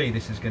can see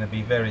this is going to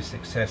be very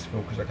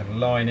successful because I can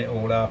line it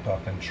all up, I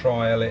can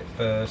trial it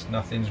first,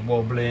 nothing's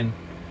wobbling,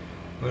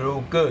 we're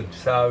all good.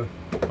 So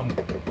I'm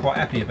quite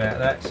happy about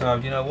that. So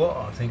you know what,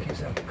 I think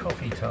it's a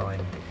coffee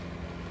time.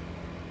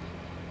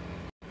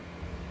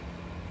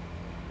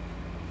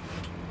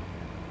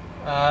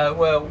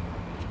 Well,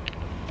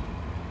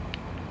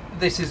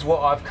 this is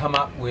what I've come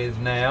up with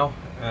now.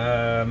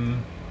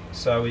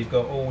 So we've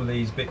got all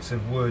these bits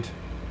of wood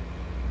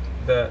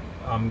that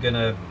I'm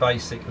gonna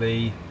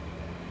basically,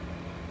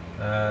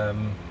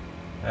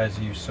 as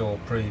you saw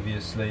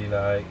previously,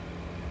 like,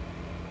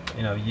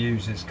 you know,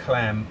 use as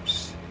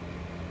clamps,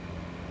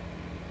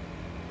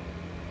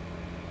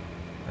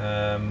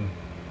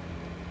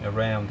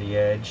 around the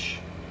edge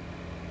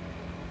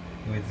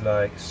with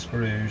like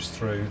screws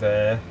through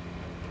there.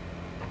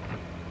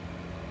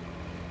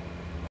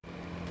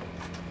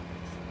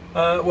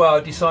 Well, I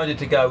decided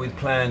to go with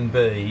plan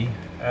B.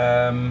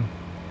 I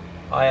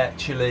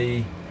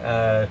actually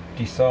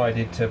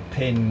decided to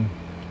pin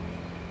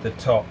the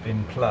top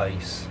in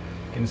place.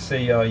 You can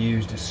see I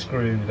used a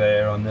screw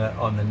there on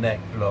the neck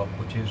block,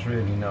 which is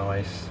really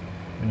nice.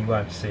 And you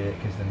won't see it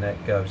because the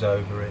neck goes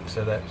over it,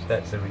 so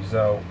that's the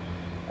result.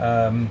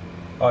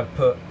 I've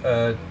put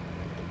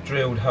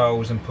drilled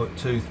holes and put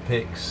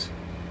toothpicks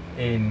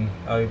in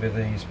over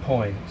these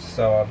points,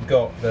 so I've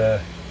got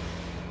the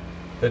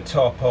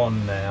top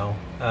on now,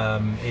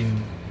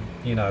 in,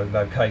 you know,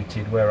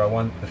 located where I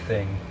want the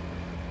thing.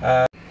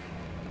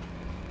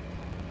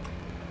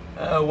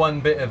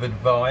 One bit of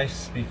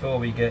advice before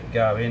we get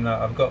going: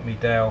 I've got my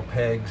dowel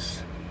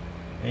pegs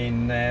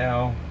in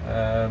now,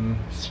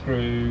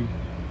 screw,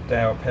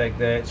 dowel peg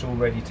there, it's all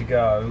ready to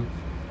go.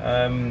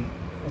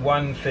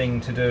 One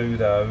thing to do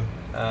though,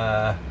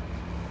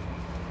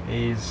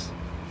 is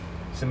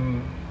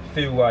some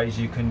few ways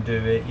you can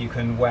do it. You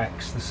can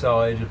wax the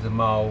side of the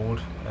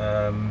mould,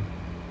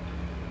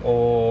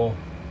 or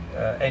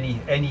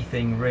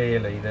anything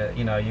really that,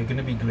 you know, you're going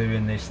to be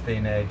gluing this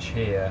thin edge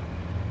here,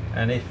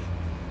 and if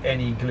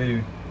any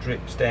glue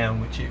drips down,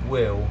 which it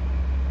will,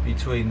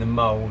 between the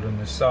mould and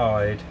the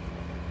side,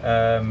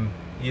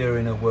 you're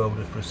in a world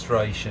of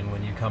frustration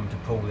when you come to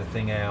pull the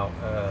thing out.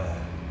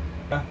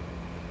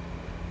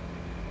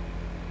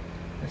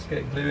 Let's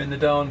get gluing the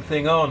darn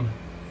thing on.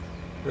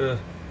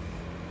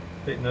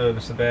 Bit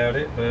nervous about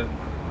it, but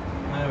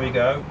there we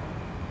go.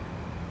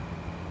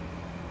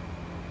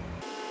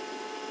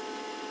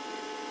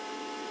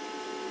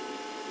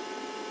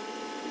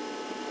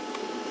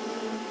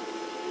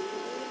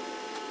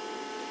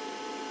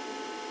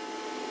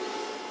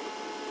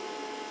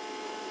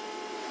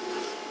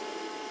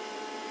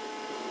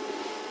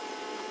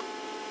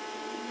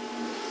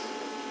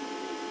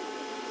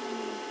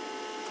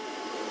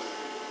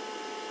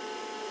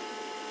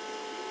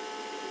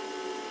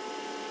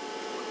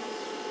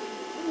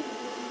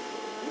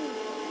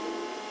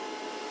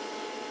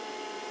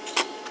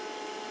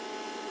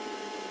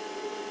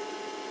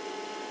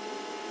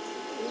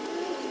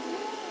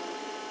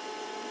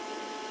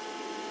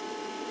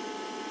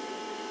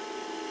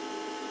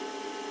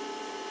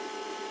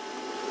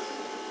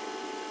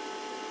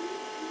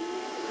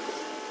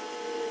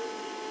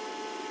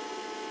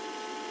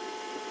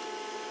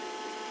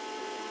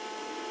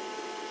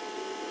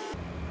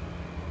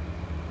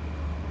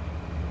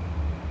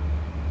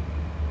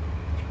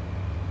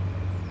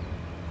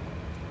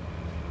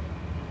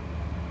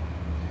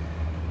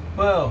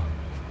 Well,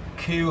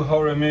 cue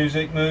horror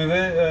music,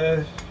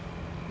 movie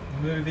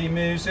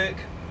music.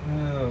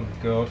 Oh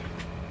God,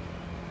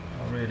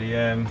 I really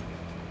am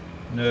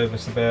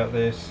nervous about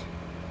this.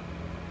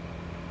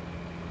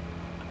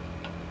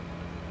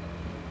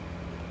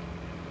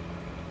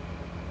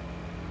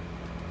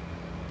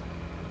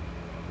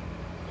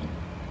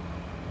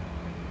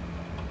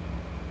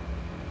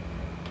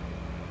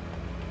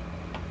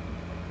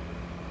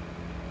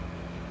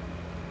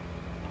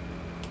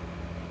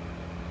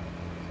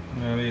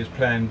 Now here's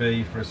plan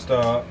B for a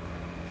start.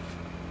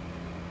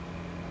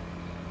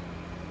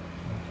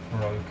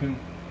 That's broken.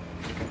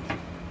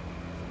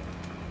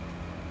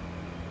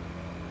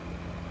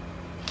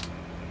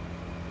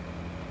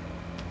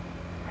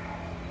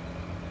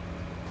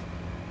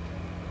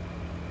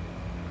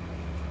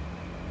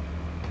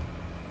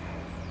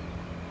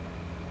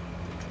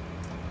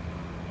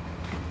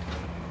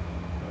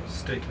 I'll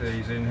stick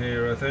these in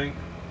here, I think,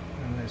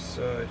 on this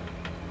side.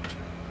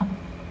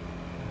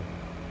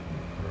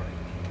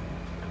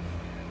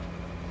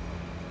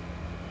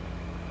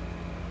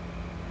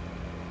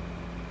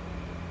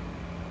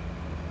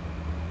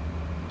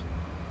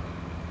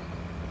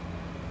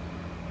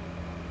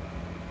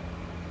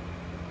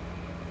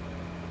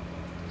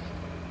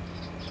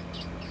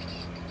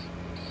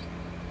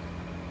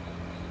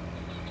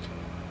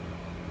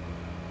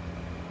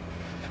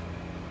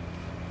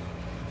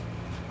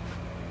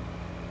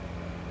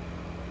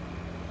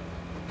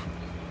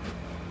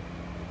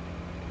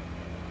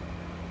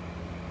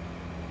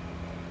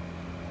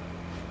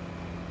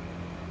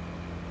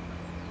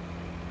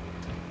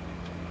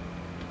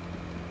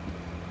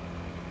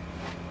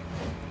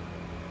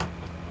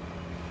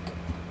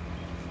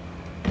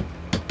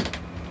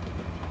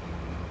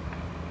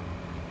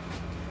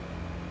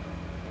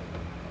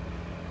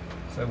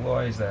 So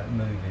why is that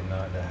moving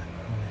like that?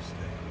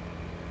 Honestly,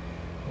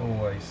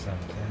 always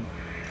something.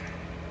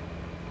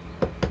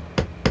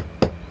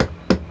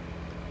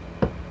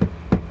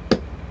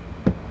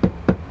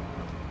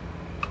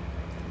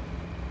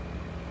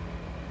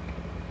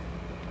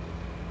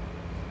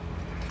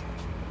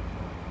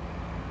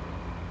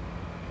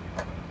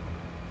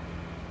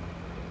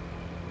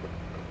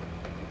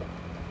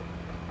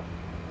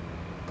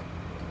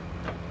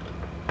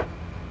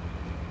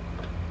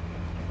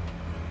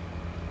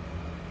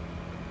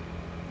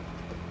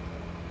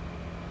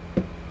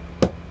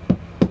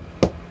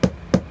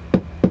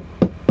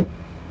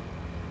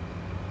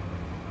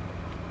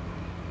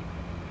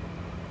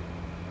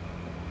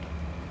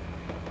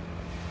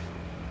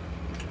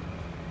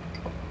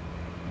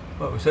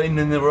 Oh, it's in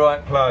the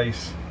right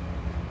place.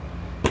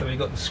 So we've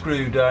got the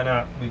screw done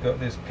up, we've got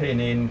this pin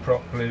in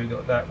properly, we've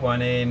got that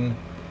one in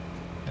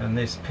and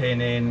this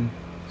pin in,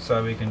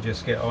 so we can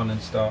just get on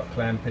and start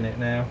clamping it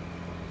now.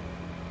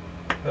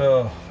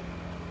 Oh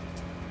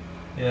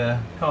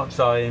yeah, can't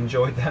say I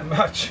enjoyed that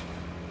much.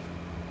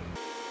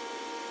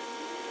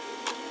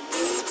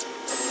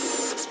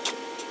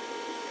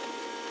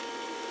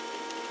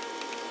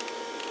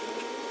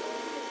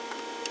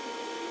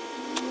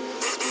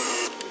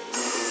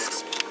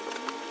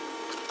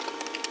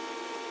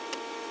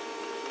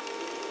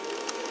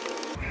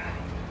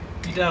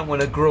 You don't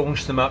want to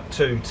graunch them up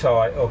too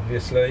tight,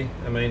 obviously.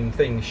 I mean,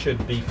 things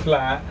should be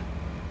flat,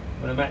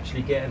 but I'm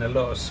actually getting a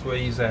lot of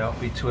squeeze out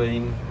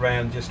between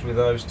round just with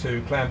those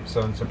two clamps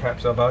on, so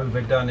perhaps I've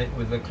overdone it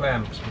with the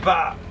clamps,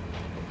 but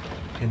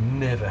you can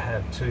never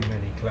have too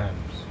many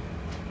clamps.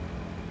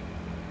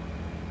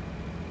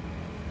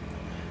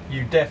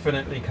 You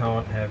definitely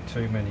can't have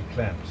too many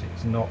clamps,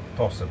 it's not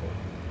possible.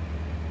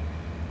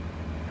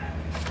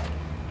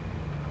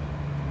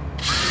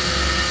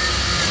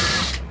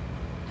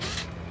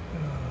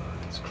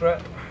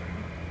 Crap.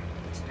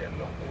 Let's get a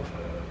lot more of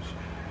those.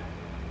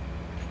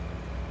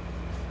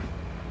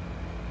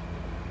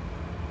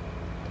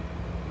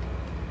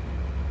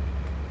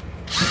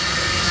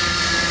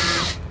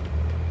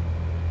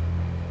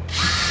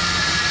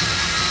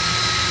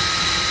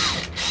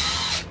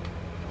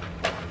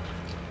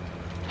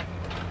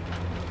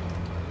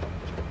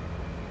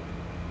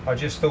 I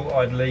just thought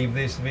I'd leave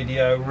this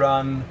video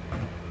run,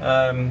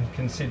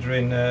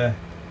 considering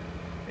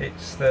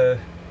it's the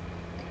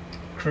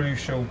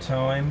crucial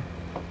time.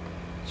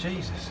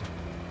 Jesus,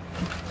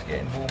 it's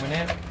getting warm in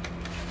here.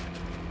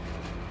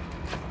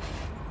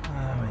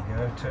 There we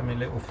go, turn my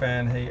little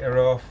fan heater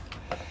off.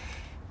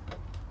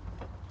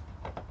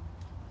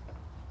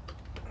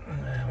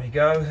 There we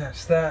go,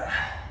 that's that.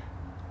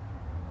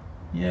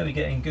 Yeah, we're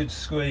getting good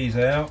squeeze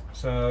out,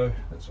 so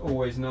that's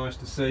always nice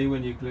to see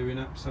when you're gluing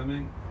up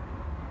something.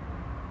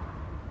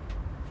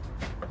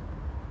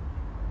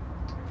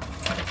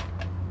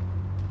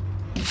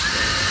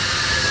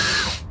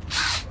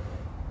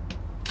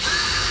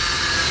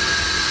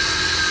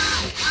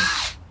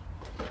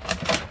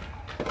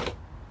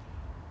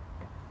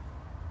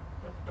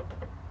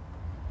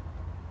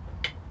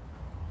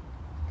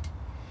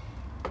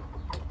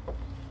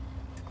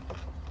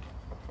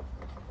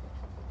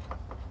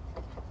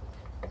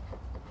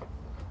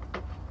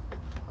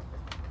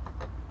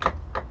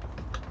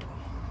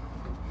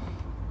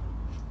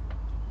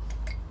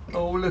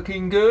 All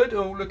looking good,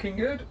 all looking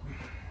good.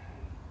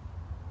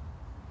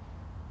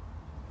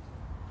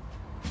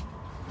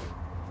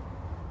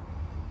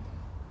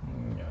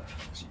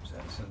 Let's use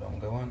that as a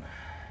longer one.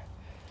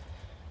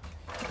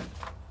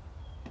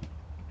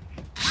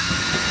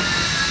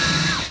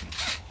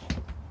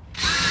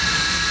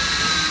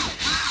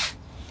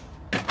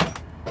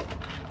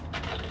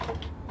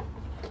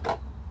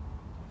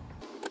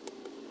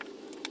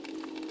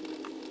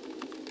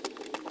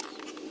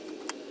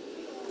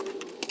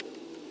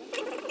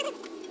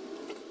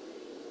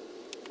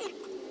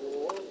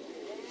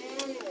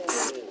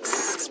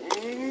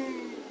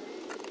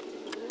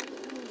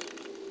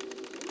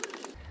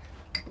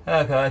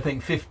 Okay, I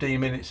think 15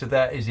 minutes of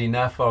that is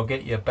enough. I'll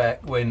get you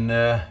back when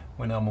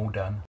I'm all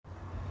done.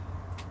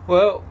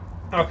 Well,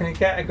 I can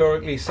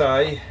categorically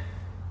say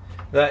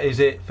that is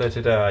it for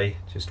today.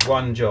 Just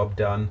one job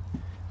done.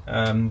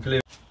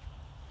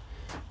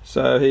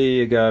 So here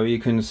you go. You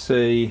can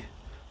see,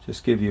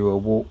 just give you a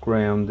walk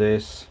round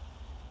this.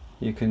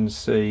 You can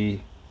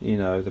see, you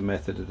know, the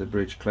method of the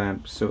bridge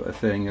clamp sort of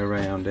thing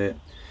around it.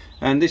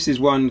 And this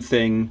is one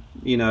thing,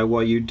 you know,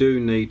 why you do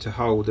need to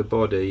hold the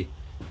body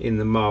in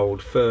the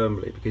mould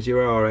firmly, because you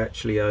are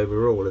actually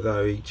overall,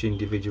 although each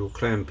individual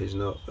clamp is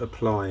not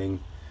applying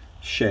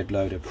shed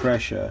load of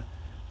pressure,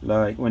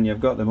 like when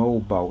you've got them all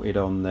bolted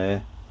on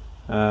there,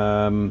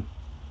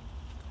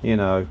 you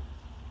know,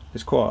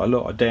 there's quite a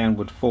lot of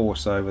downward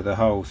force over the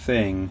whole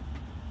thing.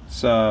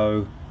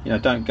 So, you know,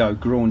 don't go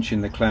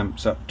graunching the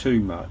clamps up too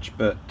much,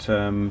 but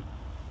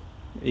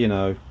you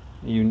know,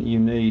 you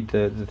need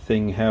the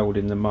thing held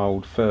in the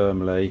mould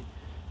firmly.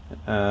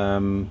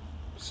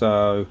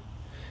 So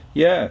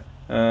yeah,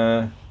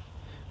 there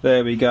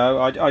we go.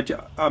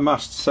 I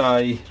must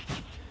say,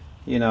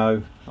 you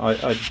know,